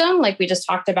immune system, like we just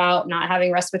talked about, not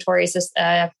having respiratory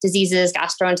diseases,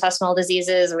 gastrointestinal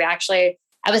diseases. We actually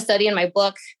have a study in my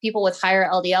book, people with higher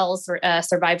LDLs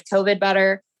survived COVID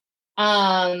better.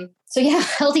 So yeah,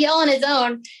 LDL on its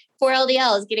own, poor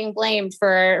LDL is getting blamed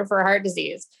for heart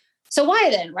disease. So why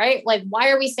then, right? Like, why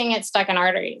are we seeing it stuck in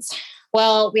arteries?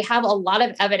 Well, we have a lot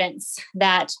of evidence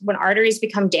that when arteries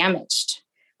become damaged,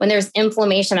 when there's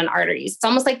inflammation in arteries, it's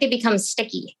almost like they become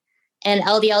sticky and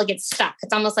LDL gets stuck.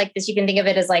 It's almost like this. You can think of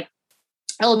it as like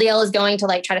LDL is going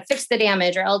to try to fix the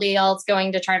damage, or LDL is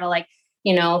going to try to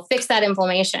fix that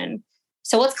inflammation.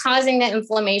 So what's causing the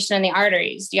inflammation in the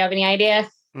arteries? Do you have any idea?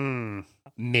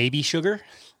 Maybe sugar?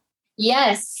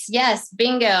 Yes,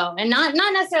 bingo. And not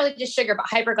necessarily just sugar, but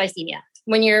hyperglycemia.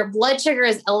 When your blood sugar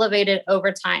is elevated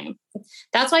over time.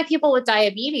 That's why people with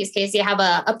diabetes, Casey, have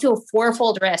up to a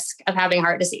 4-fold risk of having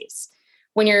heart disease.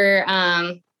 When you're,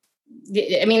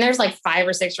 there's 5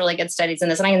 or 6 really good studies in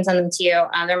this, and I can send them to you.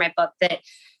 They're in my book, that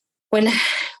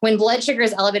when blood sugar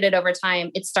is elevated over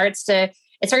time, it starts to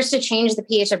change the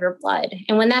pH of your blood.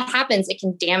 And when that happens, it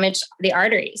can damage the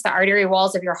arteries, the artery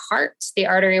walls of your heart, the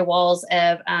artery walls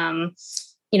of,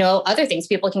 other things.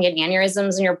 People can get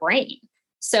aneurysms in your brain.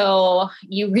 So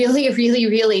you really, really,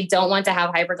 really don't want to have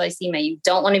hyperglycemia. You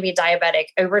don't want to be diabetic.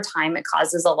 Over time, it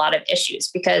causes a lot of issues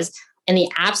because in the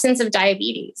absence of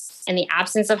diabetes, in the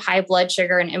absence of high blood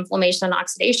sugar and inflammation and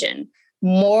oxidation,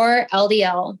 more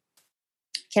LDL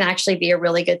can actually be a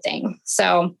really good thing.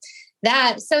 So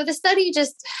the study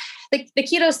the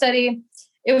keto study,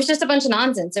 it was just a bunch of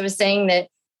nonsense. It was saying that,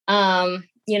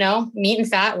 meat and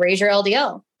fat raise your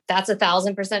LDL. That's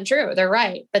 1,000% true. They're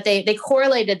right. But they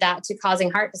correlated that to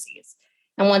causing heart disease.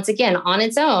 And once again, on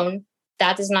its own,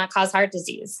 that does not cause heart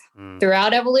disease.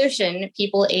 Throughout evolution,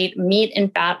 people ate meat and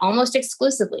fat almost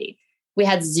exclusively. We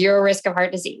had zero risk of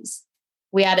heart disease.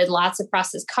 We added lots of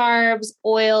processed carbs,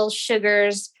 oil,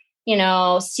 sugars,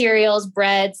 cereals,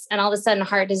 breads, and all of a sudden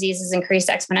heart disease has increased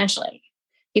exponentially.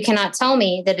 You cannot tell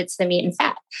me that it's the meat and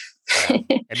fat.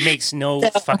 It makes no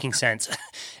fucking sense.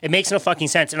 It makes no fucking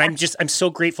sense. And I'm so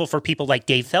grateful for people like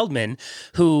Dave Feldman,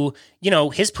 who,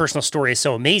 his personal story is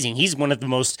so amazing. He's one of the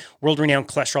most world-renowned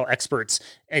cholesterol experts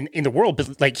in the world.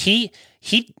 But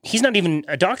he's not even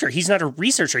a doctor. He's not a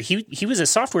researcher. He was a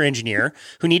software engineer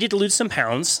who needed to lose some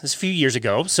pounds a few years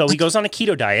ago. So he goes on a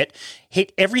keto diet.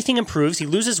 Everything improves. He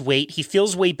loses weight. He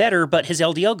feels way better, but his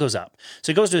LDL goes up.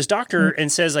 So he goes to his doctor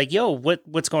and says yo,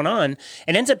 what's going on?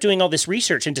 And ends up doing all this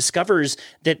research and discovers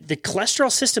that the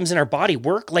cholesterol systems in our body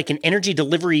work like an energy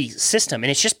delivery system. And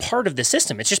it's just part of the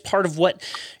system. It's just part of what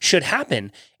should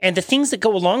happen. And the things that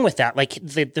go along with that, like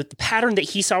the pattern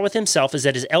that he saw with himself, is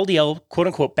that his LDL, quote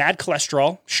unquote, bad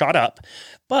cholesterol shot up.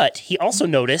 But he also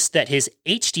noticed that his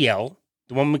HDL,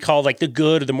 the one we call the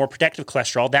good or the more protective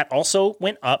cholesterol, that also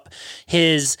went up.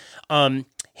 His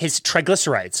his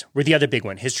triglycerides were the other big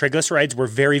one. His triglycerides were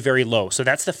very, very low. So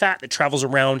that's the fat that travels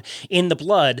around in the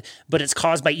blood, but it's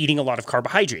caused by eating a lot of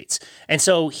carbohydrates. And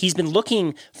so he's been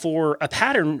looking for a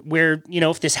pattern where,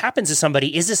 if this happens to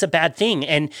somebody, is this a bad thing?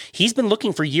 And he's been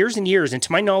looking for years and years, and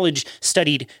to my knowledge,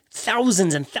 studied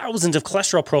thousands and thousands of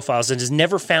cholesterol profiles and has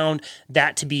never found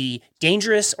that to be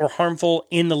dangerous or harmful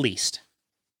in the least.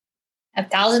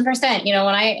 1,000%.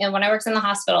 When I worked in the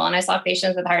hospital and I saw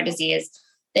patients with heart disease,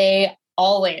 they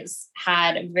always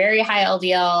had very high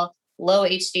LDL, low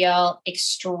HDL,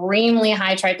 extremely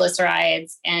high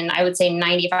triglycerides, and I would say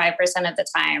 95% of the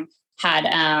time had,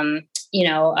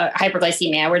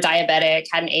 hyperglycemia, were diabetic,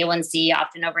 had an A1C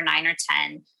often over 9 or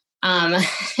 10.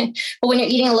 But when you're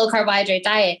eating a low carbohydrate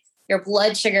diet, your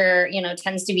blood sugar,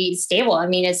 tends to be stable. I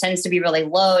mean, it tends to be really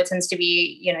low. It tends to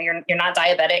be, you're not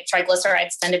diabetic.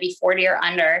 Triglycerides tend to be 40 or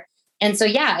under. And so,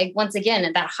 once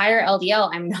again, that higher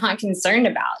LDL, I'm not concerned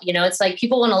about. It's like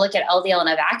people want to look at LDL in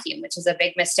a vacuum, which is a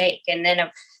big mistake. And then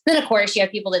of course, you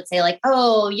have people that say like,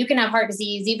 oh, you can have heart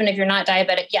disease even if you're not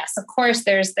diabetic. Yes, of course,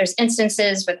 there's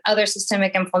instances with other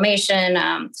systemic inflammation,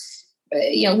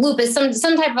 lupus,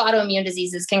 some type of autoimmune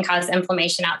diseases can cause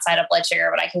inflammation outside of blood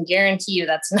sugar, but I can guarantee you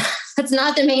that's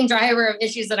not the main driver of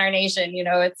issues in our nation.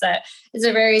 It's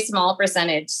a very small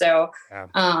percentage. So,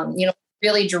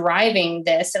 really driving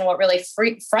this, and what really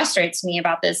frustrates me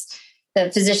about the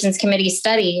Physicians Committee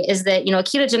study is that, a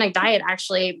ketogenic diet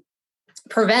actually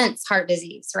prevents heart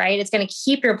disease, right? It's going to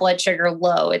keep your blood sugar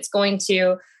low. It's going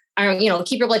to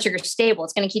keep your blood sugar stable.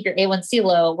 It's going to keep your A1C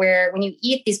low, where when you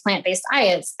eat these plant-based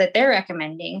diets that they're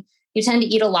recommending, you tend to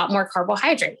eat a lot more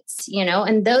carbohydrates,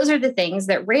 and those are the things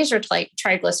that raise your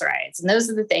triglycerides. And those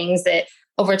are the things that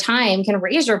over time can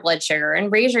raise your blood sugar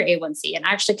and raise your A1C and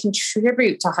actually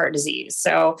contribute to heart disease.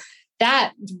 So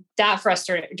that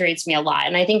frustrates me a lot.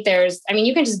 And I think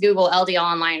you can just Google LDL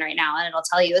online right now and it'll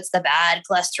tell you it's the bad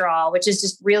cholesterol, which is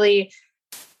just really,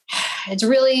 it's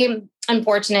really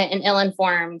unfortunate and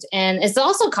ill-informed. And it's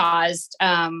also caused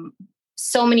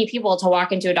so many people to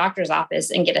walk into a doctor's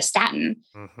office and get a statin,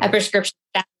 a prescription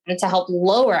statin to help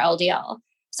lower LDL.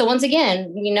 So once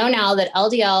again, we know now that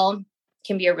LDL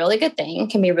can be a really good thing,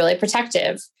 can be really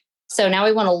protective. So now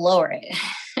we want to lower it.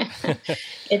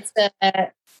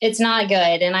 It's not good.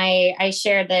 And I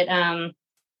shared that,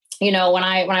 when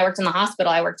I worked in the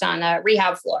hospital, I worked on a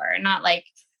rehab floor, not like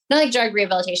drug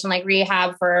rehabilitation, like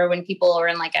rehab for when people were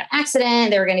in like an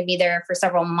accident, they were going to be there for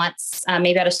several months,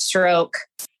 maybe had a stroke,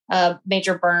 a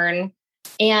major burn.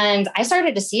 And I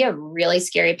started to see a really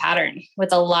scary pattern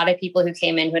with a lot of people who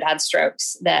came in who had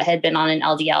strokes that had been on an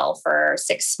LDL for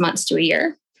 6 months to a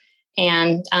year.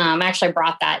 And I actually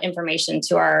brought that information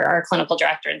to our clinical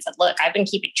director and said, look, I've been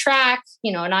keeping track,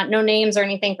 no names or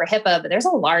anything for HIPAA, but there's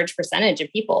a large percentage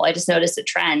of people. I just noticed a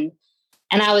trend.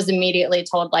 And I was immediately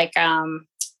told, like,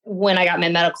 when I got my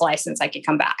medical license, I could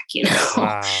come back,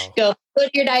 Wow. go to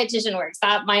your dietitian work,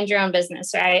 stop, mind your own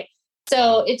business. Right.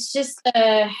 So it's just,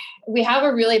 we have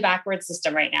a really backward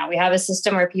system right now. We have a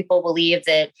system where people believe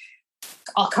that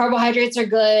all carbohydrates are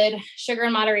good, sugar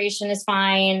in moderation is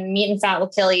fine, meat and fat will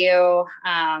kill you.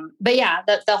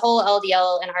 But the whole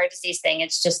LDL and heart disease thing,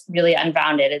 it's just really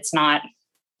unfounded. It's not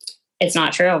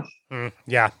true.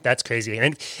 Yeah, that's crazy.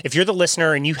 And if you're the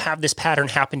listener and you have this pattern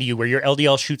happen to you where your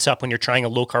LDL shoots up when you're trying a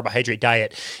low carbohydrate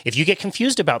diet, if you get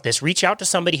confused about this, reach out to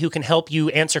somebody who can help you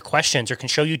answer questions or can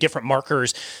show you different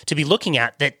markers to be looking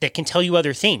at that can tell you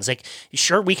other things. Like,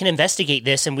 sure, we can investigate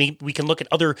this and we can look at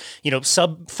other,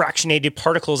 sub-fractionated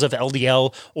particles of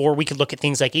LDL, or we could look at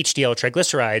things like HDL,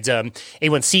 triglycerides.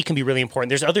 A1C can be really important.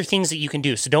 There's other things that you can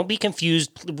do. So don't be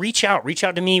confused. Reach out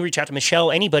to me, reach out to Michelle,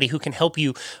 anybody who can help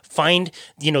you find,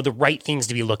 the right things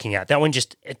to be looking at. That one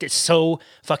it's so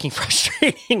fucking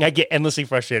frustrating. I get endlessly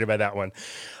frustrated by that one.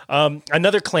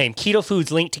 Another claim: keto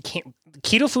foods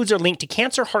are linked to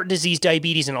cancer, heart disease,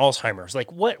 diabetes, and Alzheimer's.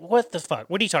 Like, what the fuck?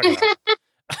 What are you talking about?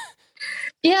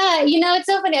 Yeah, it's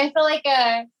so funny. I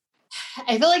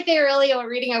feel like they really were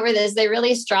reading over this. They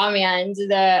really strawmanned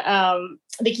the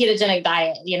ketogenic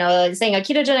diet. Saying a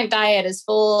ketogenic diet is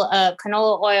full of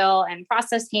canola oil and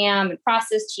processed ham and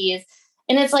processed cheese.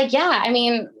 And it's like,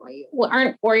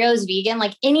 aren't Oreos vegan?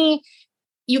 Like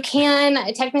you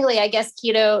can technically, I guess,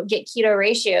 get keto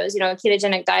ratios, a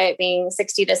ketogenic diet being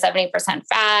 60 to 70%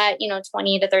 fat,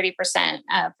 20 to 30%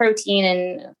 protein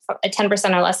and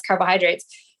 10% or less carbohydrates.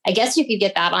 I guess you could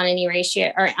get that on any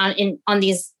ratio or on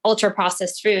these ultra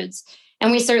processed foods.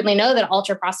 And we certainly know that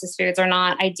ultra processed foods are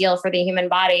not ideal for the human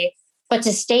body. But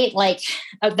to state like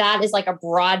that is like a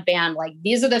broad band, like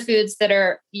these are the foods that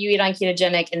you eat on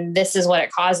ketogenic and this is what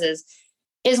it causes.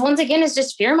 is once again, is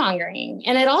just fear mongering.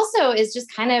 And it also is just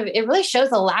it really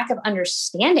shows a lack of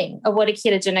understanding of what a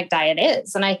ketogenic diet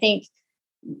is. And I think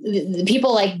the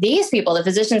people like these people, the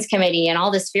physicians committee and all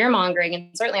this fear mongering,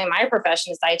 and certainly in my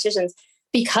profession as dietitians,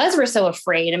 because we're so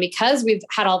afraid and because we've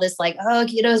had all this like, oh,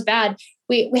 keto is bad,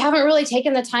 we haven't really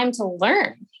taken the time to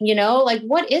learn, like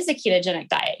what is a ketogenic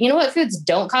diet? You know what foods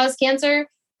don't cause cancer?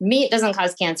 Meat doesn't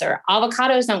cause cancer.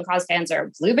 Avocados don't cause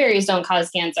cancer. Blueberries don't cause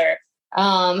cancer.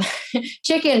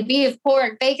 Chicken, beef,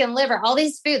 pork, bacon, liver, all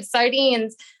these foods,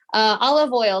 sardines,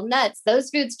 olive oil, nuts, those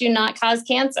foods do not cause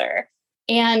cancer.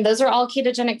 And those are all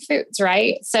ketogenic foods,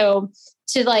 right? So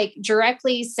to like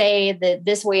directly say that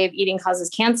this way of eating causes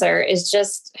cancer is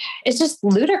just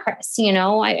ludicrous.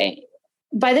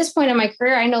 By this point in my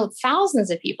career, I know thousands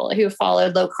of people who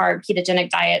followed low carb ketogenic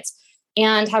diets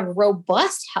and have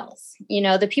robust health.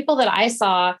 The people that I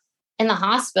saw in the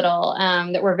hospital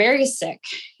that were very sick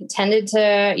tended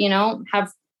to,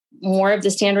 have more of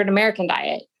the standard American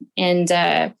diet. And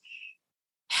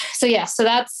so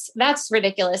that's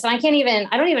ridiculous. And I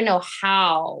don't even know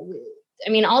how.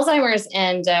 Alzheimer's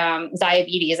and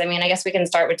diabetes. I guess we can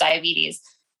start with diabetes.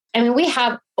 We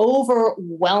have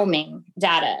overwhelming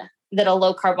data that a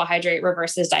low carbohydrate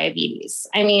reverses diabetes.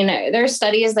 There's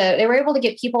studies that they were able to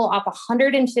get people off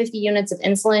 150 units of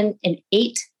insulin in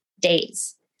 8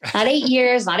 days. Not 8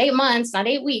 years, not 8 months, not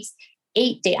 8 weeks,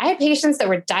 8 days. I had patients that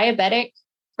were diabetic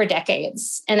for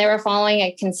decades, and they were following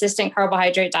a consistent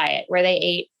carbohydrate diet where they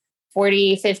ate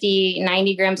 40, 50,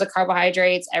 90 grams of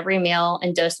carbohydrates every meal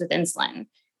and dosed with insulin.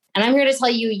 And I'm here to tell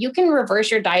you, you can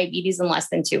reverse your diabetes in less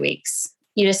than 2 weeks.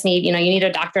 You just need, you need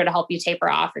a doctor to help you taper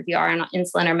off if you are on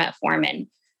insulin or metformin.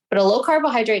 But a low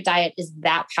carbohydrate diet is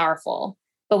that powerful.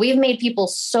 But we've made people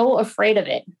so afraid of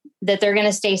it that they're going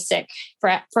to stay sick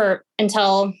for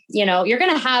until, you're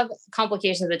going to have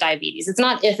complications with diabetes. It's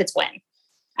not if, it's when.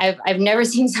 I've never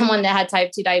seen someone that had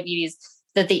type 2 diabetes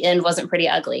that the end wasn't pretty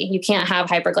ugly. You can't have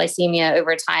hyperglycemia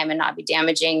over time and not be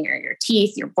damaging your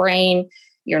teeth, your brain,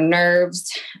 your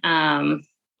nerves,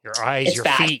 your eyes, your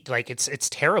feet. Like it's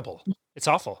terrible. It's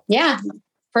awful. Yeah.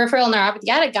 Peripheral neuropathy.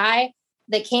 I had a guy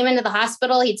that came into the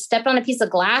hospital. He'd stepped on a piece of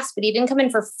glass, but he didn't come in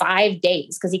for 5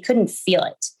 days because he couldn't feel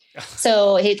it.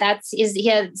 So he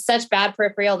had such bad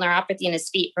peripheral neuropathy in his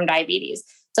feet from diabetes.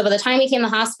 So by the time he came to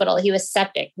the hospital, he was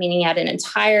septic, meaning he had an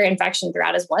entire infection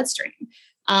throughout his bloodstream.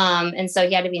 And so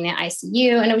he had to be in the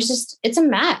ICU, and it's a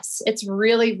mess. It's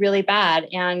really, really bad.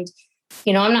 And,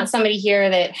 I'm not somebody here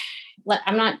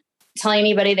I'm not telling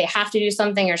anybody they have to do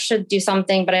something or should do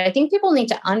something, but I think people need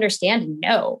to understand and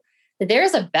know that there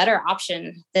is a better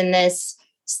option than this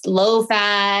low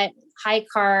fat, high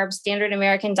carb, standard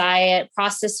American diet,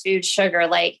 processed food, sugar.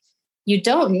 Like, you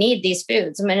don't need these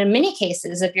foods. In many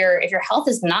cases, if your health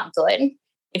is not good,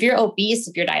 if you're obese,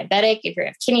 if you're diabetic, if you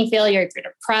have kidney failure, if you're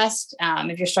depressed,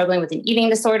 if you're struggling with an eating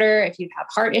disorder, if you have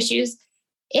heart issues,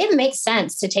 it makes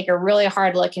sense to take a really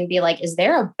hard look and be like, is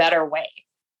there a better way?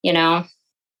 Yeah.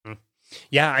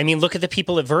 Look at the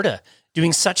people at Virta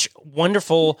doing such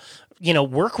wonderful,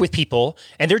 work with people,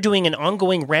 and they're doing an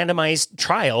ongoing randomized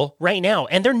trial right now.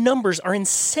 And their numbers are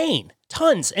insane.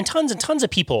 Tons and tons and tons of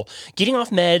people getting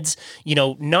off meds,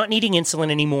 not needing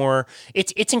insulin anymore.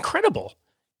 It's incredible.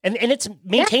 And it's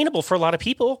maintainable for a lot of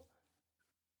people.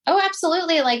 Oh,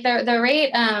 absolutely. Like the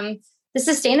rate, the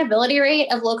sustainability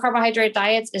rate of low carbohydrate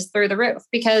diets is through the roof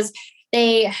because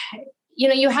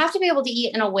you have to be able to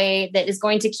eat in a way that is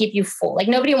going to keep you full. Like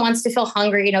nobody wants to feel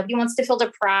hungry. Nobody wants to feel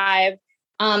deprived.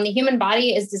 The human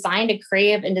body is designed to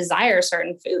crave and desire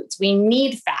certain foods. We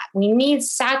need fat. We need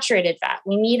saturated fat.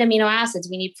 We need amino acids.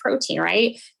 We need protein,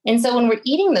 right? And so when we're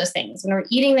eating those things, when we're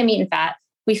eating the meat and fat,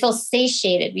 we feel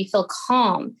satiated. We feel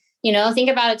calm. Think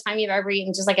about a time you've ever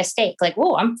eaten just like a steak, like,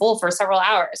 whoa, I'm full for several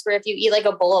hours. Where if you eat like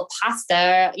a bowl of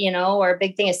pasta, or a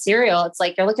big thing of cereal, it's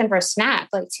like you're looking for a snack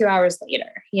like 2 hours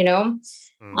later,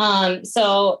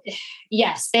 So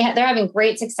yes, they're having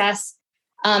great success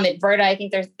at Virta. I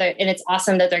think and it's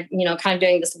awesome that they're, kind of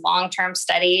doing this long-term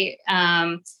study.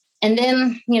 And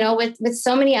then, with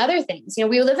so many other things,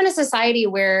 we live in a society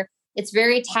where it's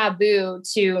very taboo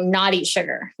to not eat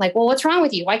sugar. Like, well, what's wrong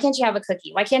with you? Why can't you have a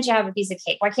cookie? Why can't you have a piece of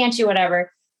cake? Why can't you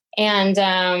whatever? And,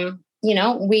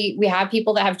 we have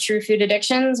people that have true food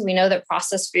addictions. We know that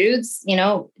processed foods,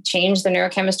 change the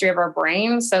neurochemistry of our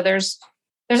brain. So there's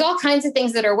all kinds of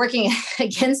things that are working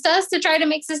against us to try to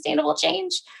make sustainable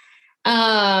change.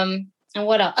 And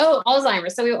what else? Oh,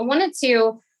 Alzheimer's.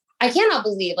 So I cannot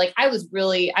believe, like, I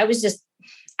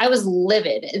was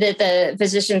livid that the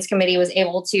physicians committee was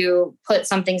able to put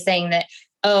something saying that,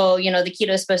 the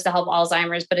keto is supposed to help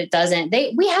Alzheimer's, but it doesn't.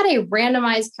 We had a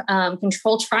randomized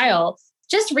control trial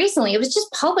just recently. It was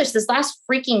just published this last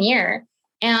freaking year.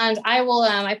 And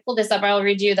I pulled this up. I'll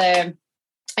read you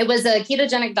it was a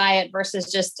ketogenic diet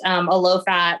versus just a low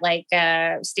fat, like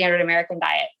standard American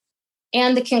diet.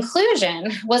 And the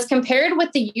conclusion was compared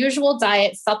with the usual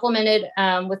diet supplemented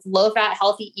with low fat,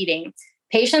 healthy eating.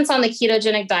 Patients on the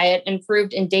ketogenic diet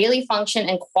improved in daily function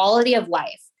and quality of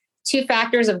life, 2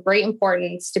 factors of great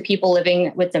importance to people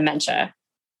living with dementia.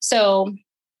 So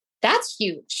that's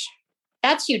huge.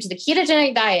 That's huge. The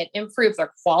ketogenic diet improves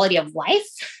their quality of life.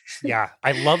 Yeah,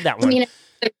 I love that one. I mean,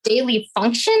 their daily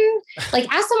function. Like,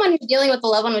 as someone who's dealing with a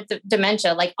loved one with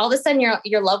dementia, like all of a sudden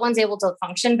your loved one's able to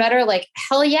function better. Like,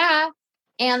 hell yeah.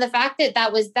 And the fact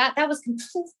that was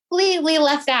completely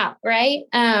left out, right?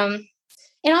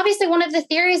 And obviously, one of the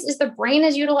theories is the brain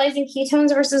is utilizing ketones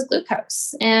versus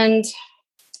glucose, and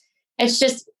it's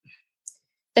just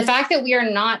the fact that we are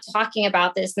not talking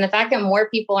about this, and the fact that more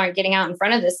people aren't getting out in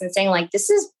front of this and saying, like,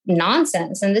 this is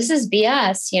nonsense and this is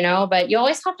BS, But you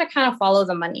always have to kind of follow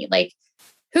the money. Like,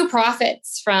 who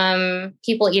profits from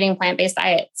people eating plant-based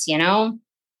diets? Yeah,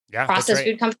 processed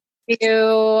food companies.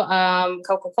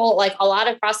 Coca-Cola, like a lot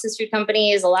of processed food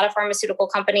companies, a lot of pharmaceutical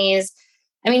companies.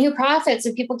 I mean, who profits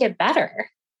if people get better?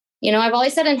 I've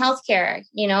always said in healthcare,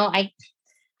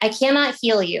 I cannot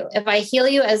heal you. If I heal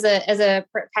you as a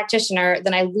practitioner,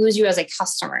 then I lose you as a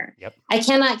customer. Yep. I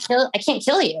can't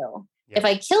kill you. Yep. If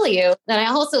I kill you, then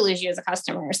I also lose you as a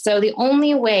customer. So the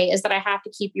only way is that I have to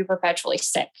keep you perpetually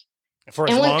sick. For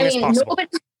as long as possible.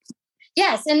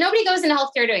 Yes. And nobody goes into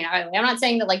healthcare doing it. I'm not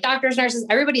saying that like doctors, nurses,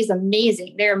 everybody's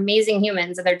amazing. They're amazing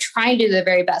humans and they're trying to do their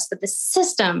very best. But the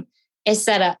system is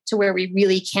set up to where we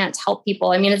really can't help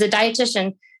people. I mean, as a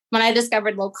dietitian, when I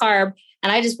discovered low carb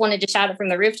and I just wanted to shout it from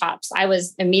the rooftops, I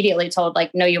was immediately told,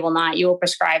 like, no, you will not. You will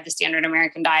prescribe the standard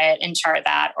American diet and chart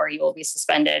that, or you will be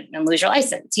suspended and lose your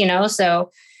license,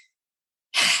 So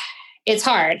it's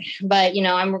hard, but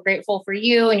I'm grateful for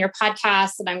you and your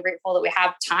podcast, and I'm grateful that we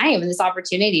have time and this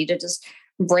opportunity to just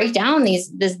break down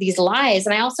these lies.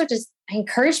 And I also I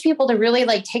encourage people to really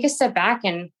like take a step back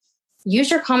and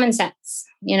use your common sense.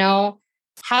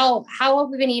 How have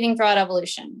we been eating throughout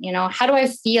evolution? How do I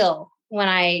feel when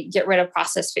I get rid of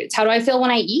processed foods? How do I feel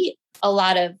when I eat a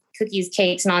lot of cookies,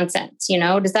 cakes, nonsense?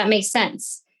 Does that make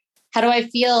sense? How do I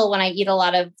feel when I eat a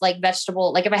lot of like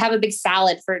vegetable, like if I have a big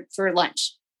salad for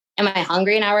lunch? Am I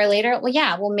hungry an hour later? Well,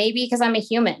 yeah. Well, maybe because I'm a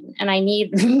human and I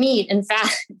need meat and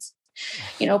fat.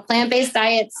 Plant-based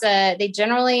diets, they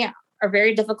generally are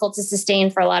very difficult to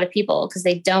sustain for a lot of people because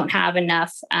they don't have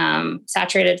enough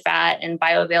saturated fat and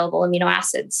bioavailable amino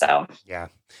acids. So,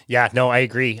 yeah, no, I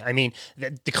agree. I mean,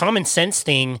 the common sense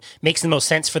thing makes the most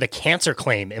sense for the cancer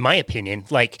claim, in my opinion.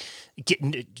 Like,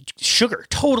 sugar,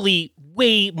 totally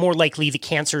way more likely the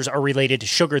cancers are related to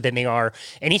sugar than they are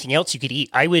anything else you could eat.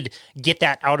 I would get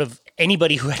that out of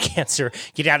anybody who had cancer,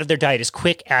 get out of their diet as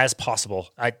quick as possible.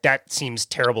 That seems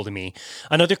terrible to me.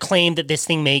 Another claim that this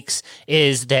thing makes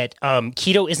is that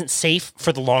keto isn't safe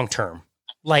for the long term.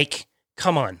 Like,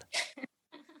 come on.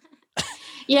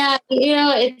 Yeah,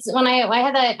 it's when I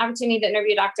had the opportunity to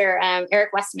interview Dr.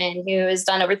 Eric Westman, who has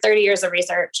done over 30 years of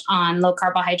research on low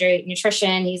carbohydrate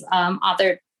nutrition. He's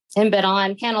authored and been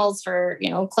on panels for,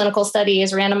 clinical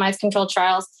studies, randomized controlled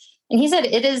trials. And he said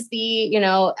it is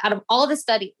out of all the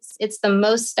studies, it's the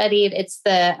most studied, it's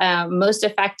the most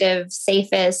effective,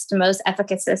 safest, most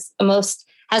efficacious,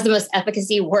 has the most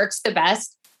efficacy, works the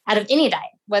best out of any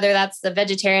diet, whether that's the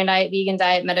vegetarian diet, vegan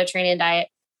diet, Mediterranean diet.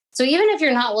 So even if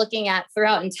you're not looking at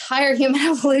throughout entire human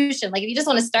evolution, like if you just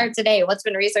want to start today, what's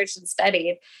been researched and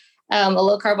studied, a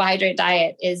low carbohydrate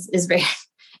diet is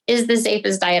the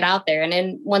safest diet out there. And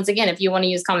then once again, if you want to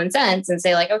use common sense and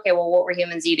say like, okay, well, what were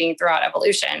humans eating throughout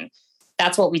evolution?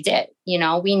 That's what we did.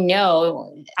 We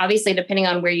know, obviously, depending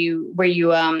on where you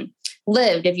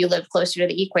lived, if you lived closer to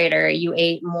the equator, you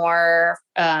ate more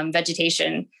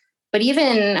vegetation. But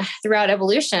even throughout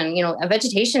evolution, a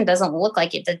vegetation doesn't look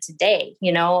like it did today.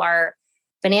 Our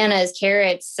bananas,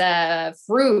 carrots,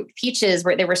 fruit, peaches,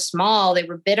 they were small, they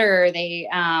were bitter, they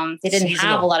didn't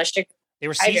have a lot of sugar. They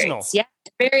were seasonal. Yeah,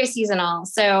 very seasonal.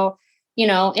 So,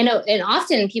 and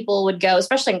often people would go,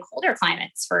 especially in colder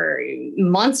climates, for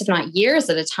months, if not years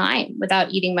at a time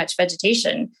without eating much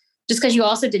vegetation, just because you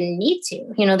also didn't need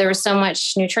to. There was so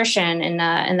much nutrition in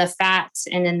the fat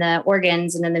and in the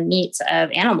organs and in the meat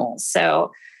of animals.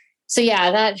 So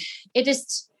yeah,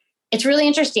 it's really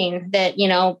interesting that,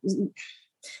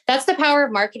 that's the power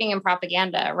of marketing and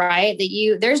propaganda, right?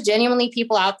 There's genuinely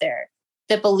people out there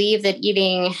that believe that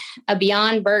eating a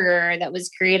Beyond Burger that was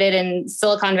created in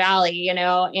Silicon Valley,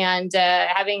 and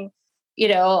having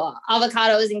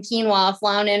avocados and quinoa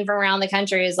flown in from around the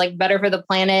country is like better for the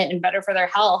planet and better for their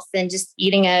health than just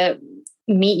eating a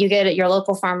meat you get at your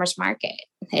local farmer's market.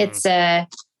 It's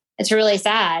really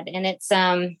sad. And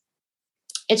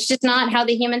it's just not how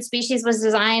the human species was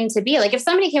designed to be. Like if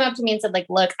somebody came up to me and said like,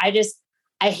 look, I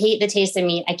hate the taste of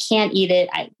meat. I can't eat it.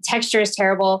 Texture is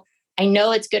terrible. I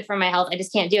know it's good for my health. I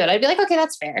just can't do it. I'd be like, okay,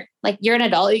 that's fair. Like you're an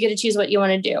adult, you get to choose what you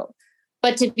want to do.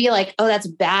 But to be like, oh, that's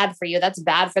bad for you. That's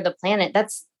bad for the planet.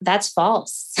 That's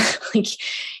false. Like,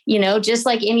 just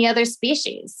like any other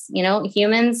species,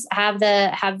 humans have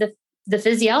the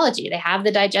physiology. They have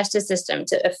the digestive system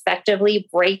to effectively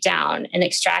break down and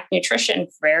extract nutrition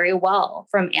very well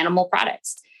from animal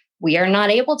products. We are not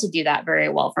able to do that very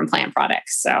well from plant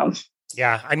products. So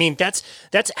yeah, I mean, that's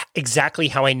exactly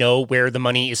how I know where the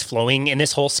money is flowing in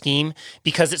this whole scheme,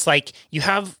 because it's like you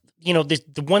have,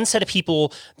 the one set of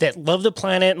people that love the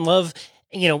planet and love,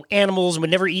 animals and would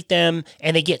never eat them.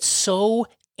 And they get so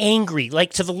angry,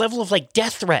 like to the level of like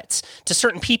death threats to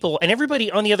certain people. And everybody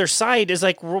on the other side is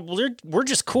like, we're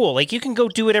just cool. Like you can go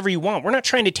do whatever you want. We're not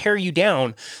trying to tear you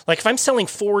down. Like if I'm selling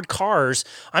Ford cars,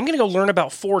 I'm going to go learn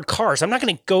about Ford cars. I'm not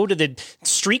going to go to the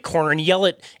street corner and yell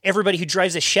at everybody who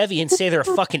drives a Chevy and say they're a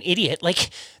fucking idiot. Like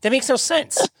that makes no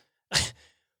sense.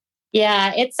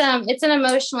 Yeah, it's an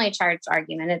emotionally charged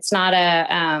argument. It's not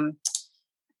a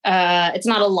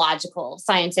logical,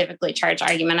 scientifically charged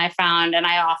argument. I found, and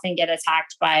I often get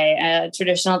attacked by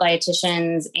traditional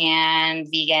dietitians and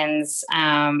vegans,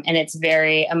 and it's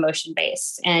very emotion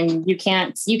based. And you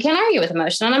can't argue with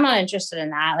emotion, and I'm not interested in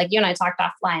that. Like you and I talked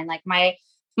offline. Like my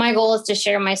goal is to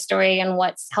share my story and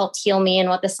what's helped heal me and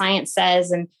what the science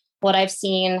says and what I've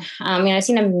seen. I've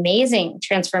seen amazing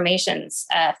transformations,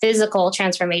 physical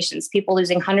transformations, people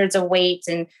losing hundreds of weight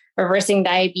and reversing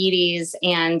diabetes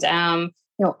and,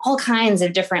 all kinds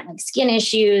of different like skin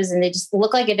issues, and they just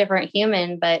look like a different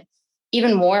human. But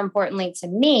even more importantly to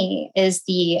me is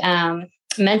the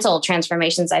mental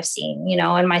transformations I've seen,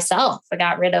 in myself. I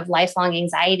got rid of lifelong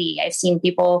anxiety. I've seen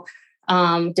people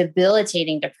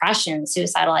debilitating depression,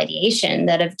 suicidal ideation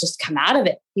that have just come out of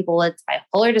it. People with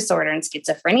bipolar disorder and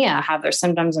schizophrenia have their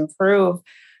symptoms improve,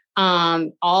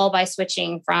 all by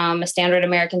switching from a standard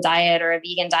American diet or a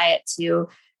vegan diet to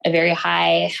a very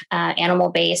high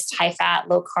animal-based, high-fat,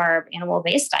 low-carb,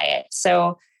 animal-based diet.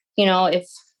 So,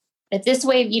 if this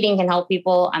way of eating can help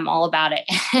people, I'm all about it.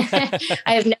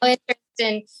 I have no interest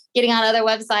in getting on other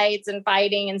websites and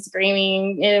fighting and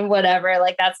screaming and whatever.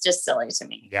 Like that's just silly to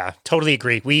me. Yeah, totally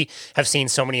agree. We have seen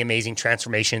so many amazing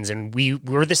transformations, and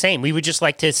we're the same. We would just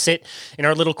like to sit in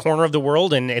our little corner of the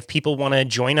world, and if people want to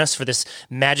join us for this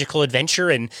magical adventure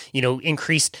and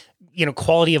increased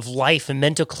quality of life and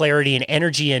mental clarity and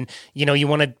energy, and you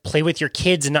want to play with your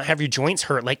kids and not have your joints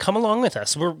hurt, like come along with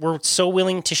us. We're so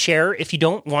willing to share. If you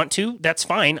don't want to, that's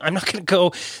fine. I'm not going to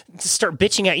go start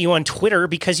bitching at you on Twitter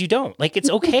because you don't. Like it's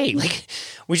okay. Like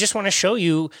we just want to show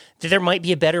you that there might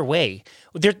be a better way.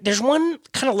 There's one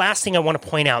kind of last thing I want to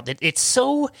point out, that it's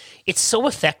so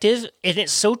effective and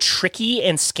it's so tricky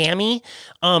and scammy.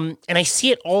 And I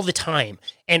see it all the time.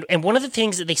 And one of the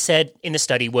things that they said in the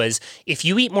study was if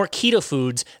you eat more keto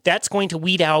foods, that's going to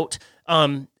weed out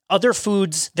other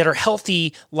foods that are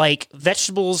healthy, like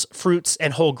vegetables, fruits,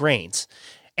 and whole grains.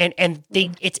 And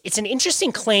it's an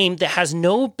interesting claim that has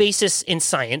no basis in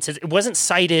science. It wasn't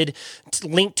cited,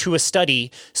 linked to a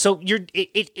study. So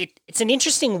it's an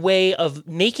interesting way of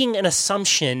making an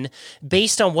assumption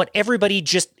based on what everybody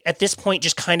just at this point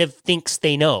just kind of thinks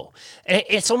they know. And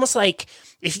it's almost like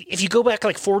if you go back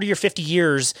like 40 or 50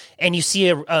 years and you see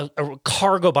a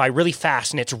car go by really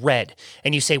fast and it's red,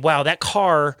 and you say, wow, that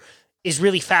car is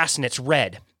really fast and it's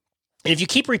red. And if you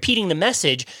keep repeating the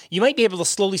message, you might be able to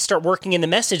slowly start working in the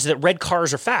message that red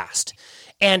cars are fast.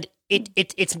 And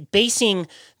it's basing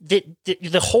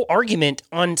the whole argument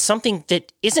on something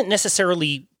that isn't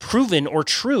necessarily proven or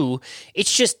true.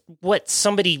 It's just what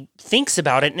somebody thinks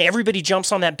about it, and everybody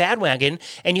jumps on that bandwagon,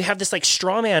 and you have this like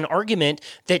straw man argument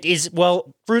that is,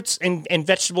 well, fruits and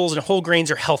vegetables and whole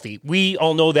grains are healthy. We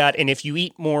all know that, and if you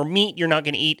eat more meat, you're not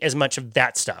going to eat as much of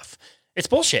that stuff. It's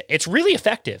bullshit. It's really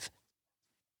effective.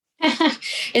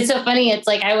 It's so funny. It's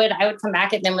like I would come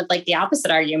back at them with like the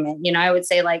opposite argument. I would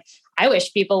say like, I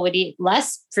wish people would eat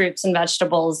less fruits and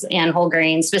vegetables and whole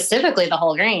grains, specifically the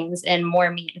whole grains, and more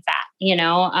meat and fat.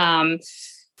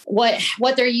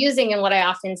 What they're using, and what I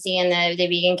often see in the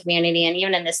vegan community, and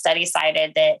even in this study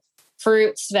cited that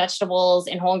fruits, vegetables,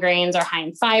 and whole grains are high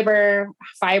in fiber.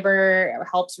 Fiber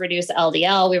helps reduce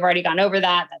LDL. We've already gone over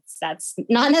that. That's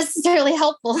not necessarily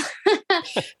helpful,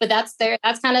 but that's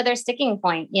kind of their sticking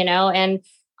point, and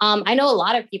I know a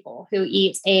lot of people who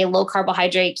eat a low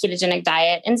carbohydrate ketogenic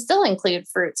diet and still include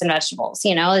fruits and vegetables.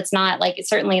 It's not like,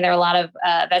 certainly there are a lot of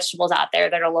vegetables out there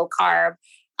that are low carb.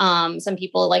 Some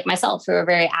people like myself who are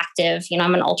very active,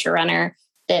 I'm an ultra runner,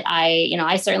 that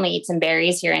I certainly eat some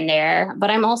berries here and there, but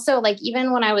I'm also like,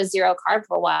 even when I was zero carb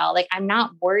for a while, like I'm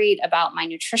not worried about my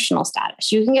nutritional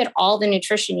status. You can get all the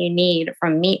nutrition you need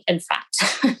from meat and fat.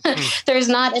 There's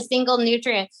not a single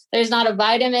nutrient. There's not a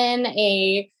vitamin,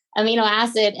 a amino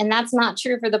acid. And that's not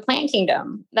true for the plant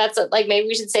kingdom. That's like, maybe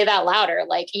we should say that louder.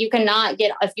 Like you cannot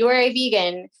get, if you are a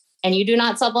vegan and you do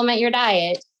not supplement your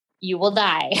diet, you will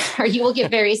die or you will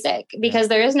get very sick because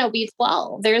there is no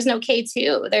B12, there is no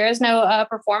K2, there is no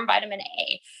perform vitamin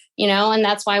A, and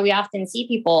that's why we often see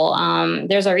people,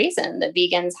 there's a reason that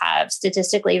vegans have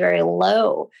statistically very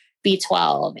low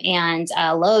B12 and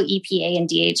low EPA and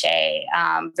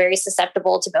DHA, very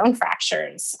susceptible to bone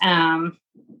fractures,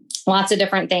 lots of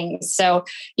different things. So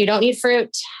you don't need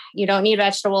fruit, you don't need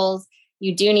vegetables,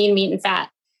 you do need meat and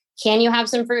fat. Can you have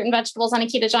some fruit and vegetables on a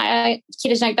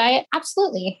ketogenic diet?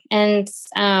 Absolutely. And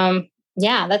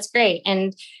that's great.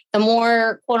 And the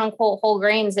more quote unquote whole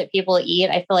grains that people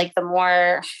eat, I feel like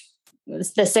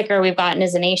the sicker we've gotten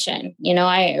as a nation.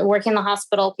 I work in the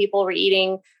hospital, people were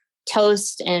eating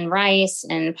toast and rice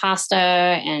and pasta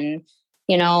and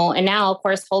now of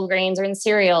course whole grains are in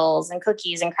cereals and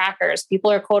cookies and crackers.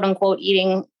 People are quote unquote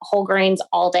eating whole grains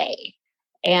all day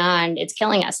and it's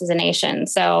killing us as a nation.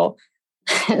 So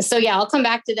yeah, I'll come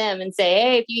back to them and say,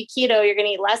 hey, if you eat keto, you're going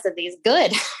to eat less of these.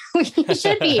 Good. You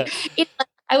should be.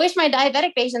 I wish my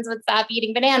diabetic patients would stop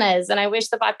eating bananas. And I wish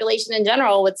the population in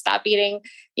general would stop eating,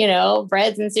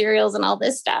 breads and cereals and all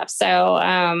this stuff.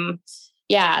 So,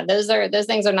 those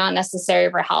things are not necessary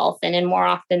for health. And then more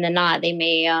often than not, they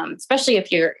may, especially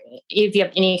if you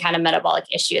have any kind of metabolic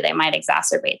issue, they might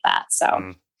exacerbate that.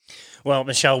 So, Well,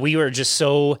 Michelle, we were just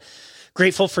so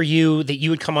grateful for you that you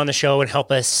would come on the show and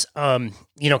help us, kind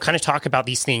of talk about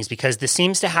these things, because this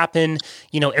seems to happen,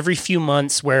 every few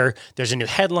months where there's a new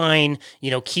headline,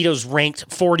 keto's ranked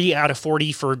 40 out of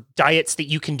 40 for diets that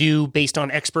you can do based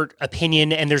on expert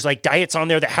opinion. And there's like diets on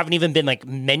there that haven't even been like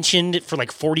mentioned for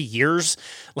like 40 years.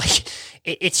 Like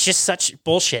it's just such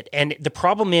bullshit. And the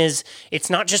problem is it's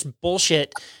not just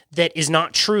bullshit that is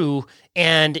not true.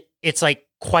 And it's like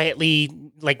quietly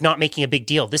like not making a big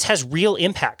deal. This has real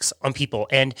impacts on people.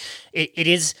 And it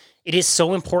is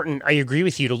so important. I agree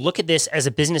with you to look at this as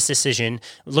a business decision,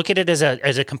 look at it as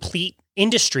a complete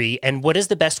industry and what is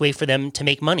the best way for them to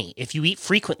make money. If you eat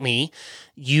frequently,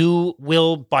 you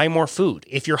will buy more food.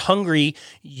 If you're hungry,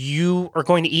 you are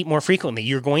going to eat more frequently.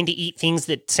 You're going to eat things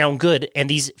that sound good. And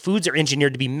these foods are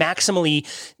engineered to be maximally,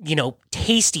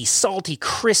 tasty, salty,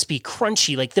 crispy,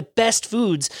 crunchy, like the best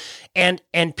foods. And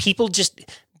people just,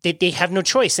 they have no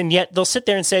choice. And yet they'll sit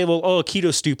there and say, well,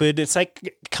 keto's stupid. It's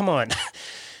like, come on.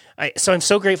 So I'm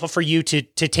so grateful for you to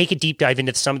take a deep dive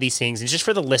into some of these things. And just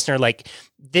for the listener, like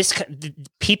this,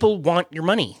 people want your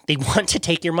money. They want to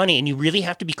take your money, and you really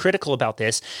have to be critical about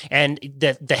this. And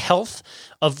the health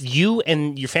of you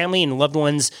and your family and loved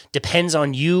ones depends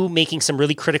on you making some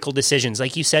really critical decisions.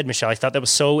 Like you said, Michelle, I thought that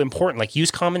was so important. Like use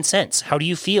common sense. How do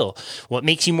you feel? What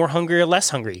makes you more hungry or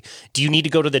less hungry? Do you need to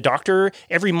go to the doctor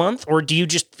every month, or do you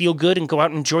just feel good and go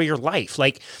out and enjoy your life?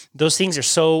 Like those things are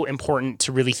so important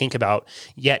to really think about.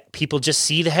 Yet people just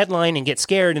see the headline and get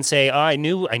scared and say, I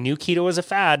knew keto was a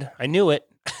fad. I knew it.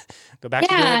 Go back to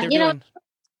doing what they're doing.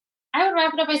 I would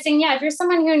wrap it up by saying, if you're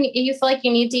someone who you feel like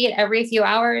you need to eat every few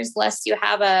hours, lest you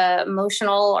have a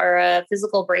emotional or a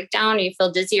physical breakdown, or you feel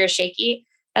dizzy or shaky,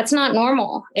 that's not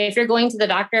normal. If you're going to the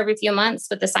doctor every few months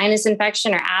with a sinus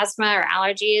infection or asthma or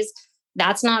allergies,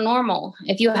 that's not normal.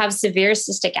 If you have severe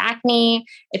cystic acne,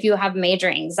 if you have major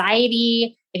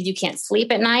anxiety, if you can't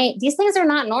sleep at night, these things are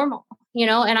not normal.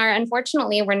 And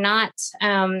unfortunately, we're not,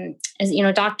 as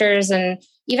doctors and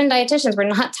even dietitians, we're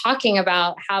not talking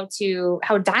about how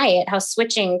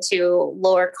switching to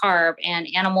lower carb and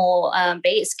animal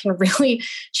based can really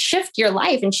shift your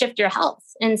life and shift your health.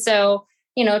 And so,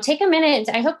 take a minute.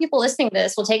 I hope people listening to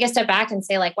this will take a step back and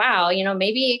say like, wow,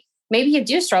 maybe you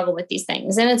do struggle with these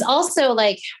things. And it's also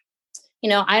like,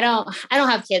 I don't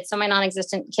have kids, so my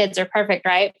non-existent kids are perfect,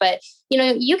 right? But,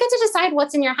 you get to decide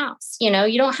what's in your house. You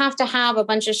don't have to have a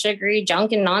bunch of sugary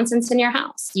junk and nonsense in your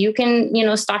house. You can,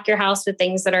 stock your house with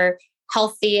things that are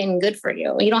healthy and good for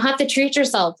you. You don't have to treat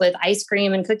yourself with ice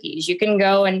cream and cookies. You can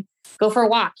go for a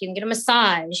walk. You can get a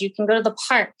massage. You can go to the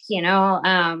park,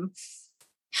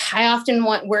 I often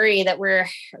worry that we're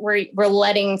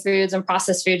letting foods and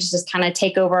processed foods just kind of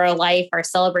take over our life, our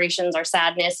celebrations, our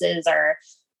sadnesses, our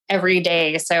every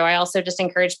day. So I also just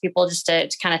encourage people just to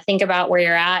kind of think about where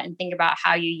you're at and think about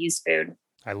how you use food.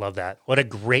 I love that. What a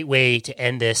great way to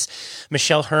end this.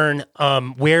 Michelle Hearn,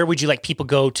 where would you like people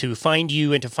go to find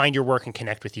you and to find your work and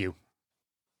connect with you?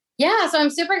 Yeah, so I'm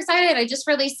super excited. I just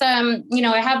released I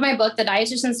have my book, The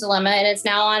Dietitian's Dilemma, and it's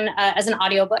now on as an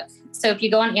audiobook. So if you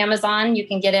go on Amazon, you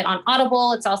can get it on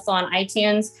Audible. It's also on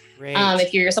iTunes.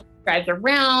 If you're someone who drives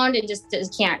around and just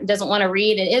doesn't want to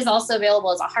read, it is also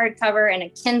available as a hardcover and a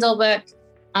Kindle book.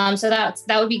 So that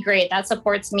would be great. That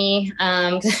supports me.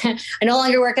 I no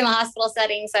longer work in the hospital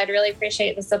setting, so I'd really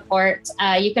appreciate the support.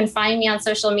 You can find me on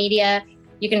social media.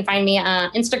 You can find me on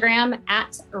Instagram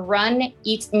at Run,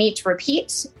 Eat, Meet,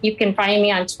 Repeat. You can find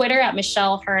me on Twitter at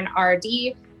Michelle Hearn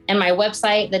RD, and my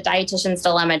website,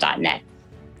 thedietitiansdilemma.net.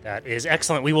 That is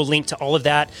excellent. We will link to all of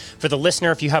that. For the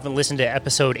listener, if you haven't listened to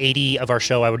episode 80 of our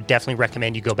show, I would definitely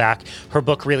recommend you go back. Her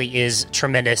book really is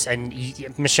tremendous. And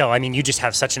Michelle, I mean, you just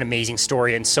have such an amazing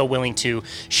story and so willing to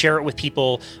share it with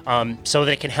people so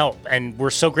that it can help. And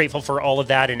we're so grateful for all of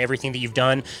that and everything that you've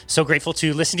done. So grateful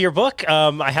to listen to your book.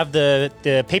 I have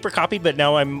the paper copy, but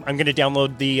now I'm going to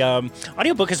download the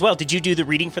audiobook as well. Did you do the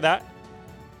reading for that?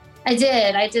 I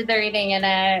did the reading,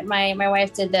 and my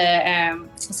wife did the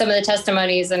some of the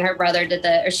testimonies, and her brother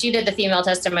she did the female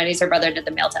testimonies, her brother did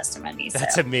the male testimonies.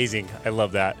 That's amazing. I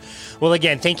love that. Well,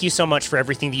 again, thank you so much for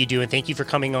everything that you do, and thank you for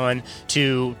coming on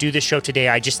to do this show today.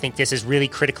 I just think this is really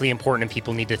critically important, and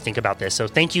people need to think about this. So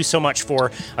thank you so much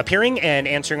for appearing and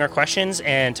answering our questions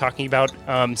and talking about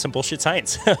some bullshit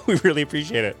science. We really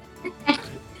appreciate it.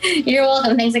 You're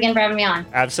welcome. Thanks again for having me on.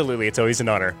 Absolutely. It's always an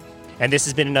honor. And this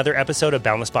has been another episode of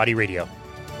Boundless Body Radio.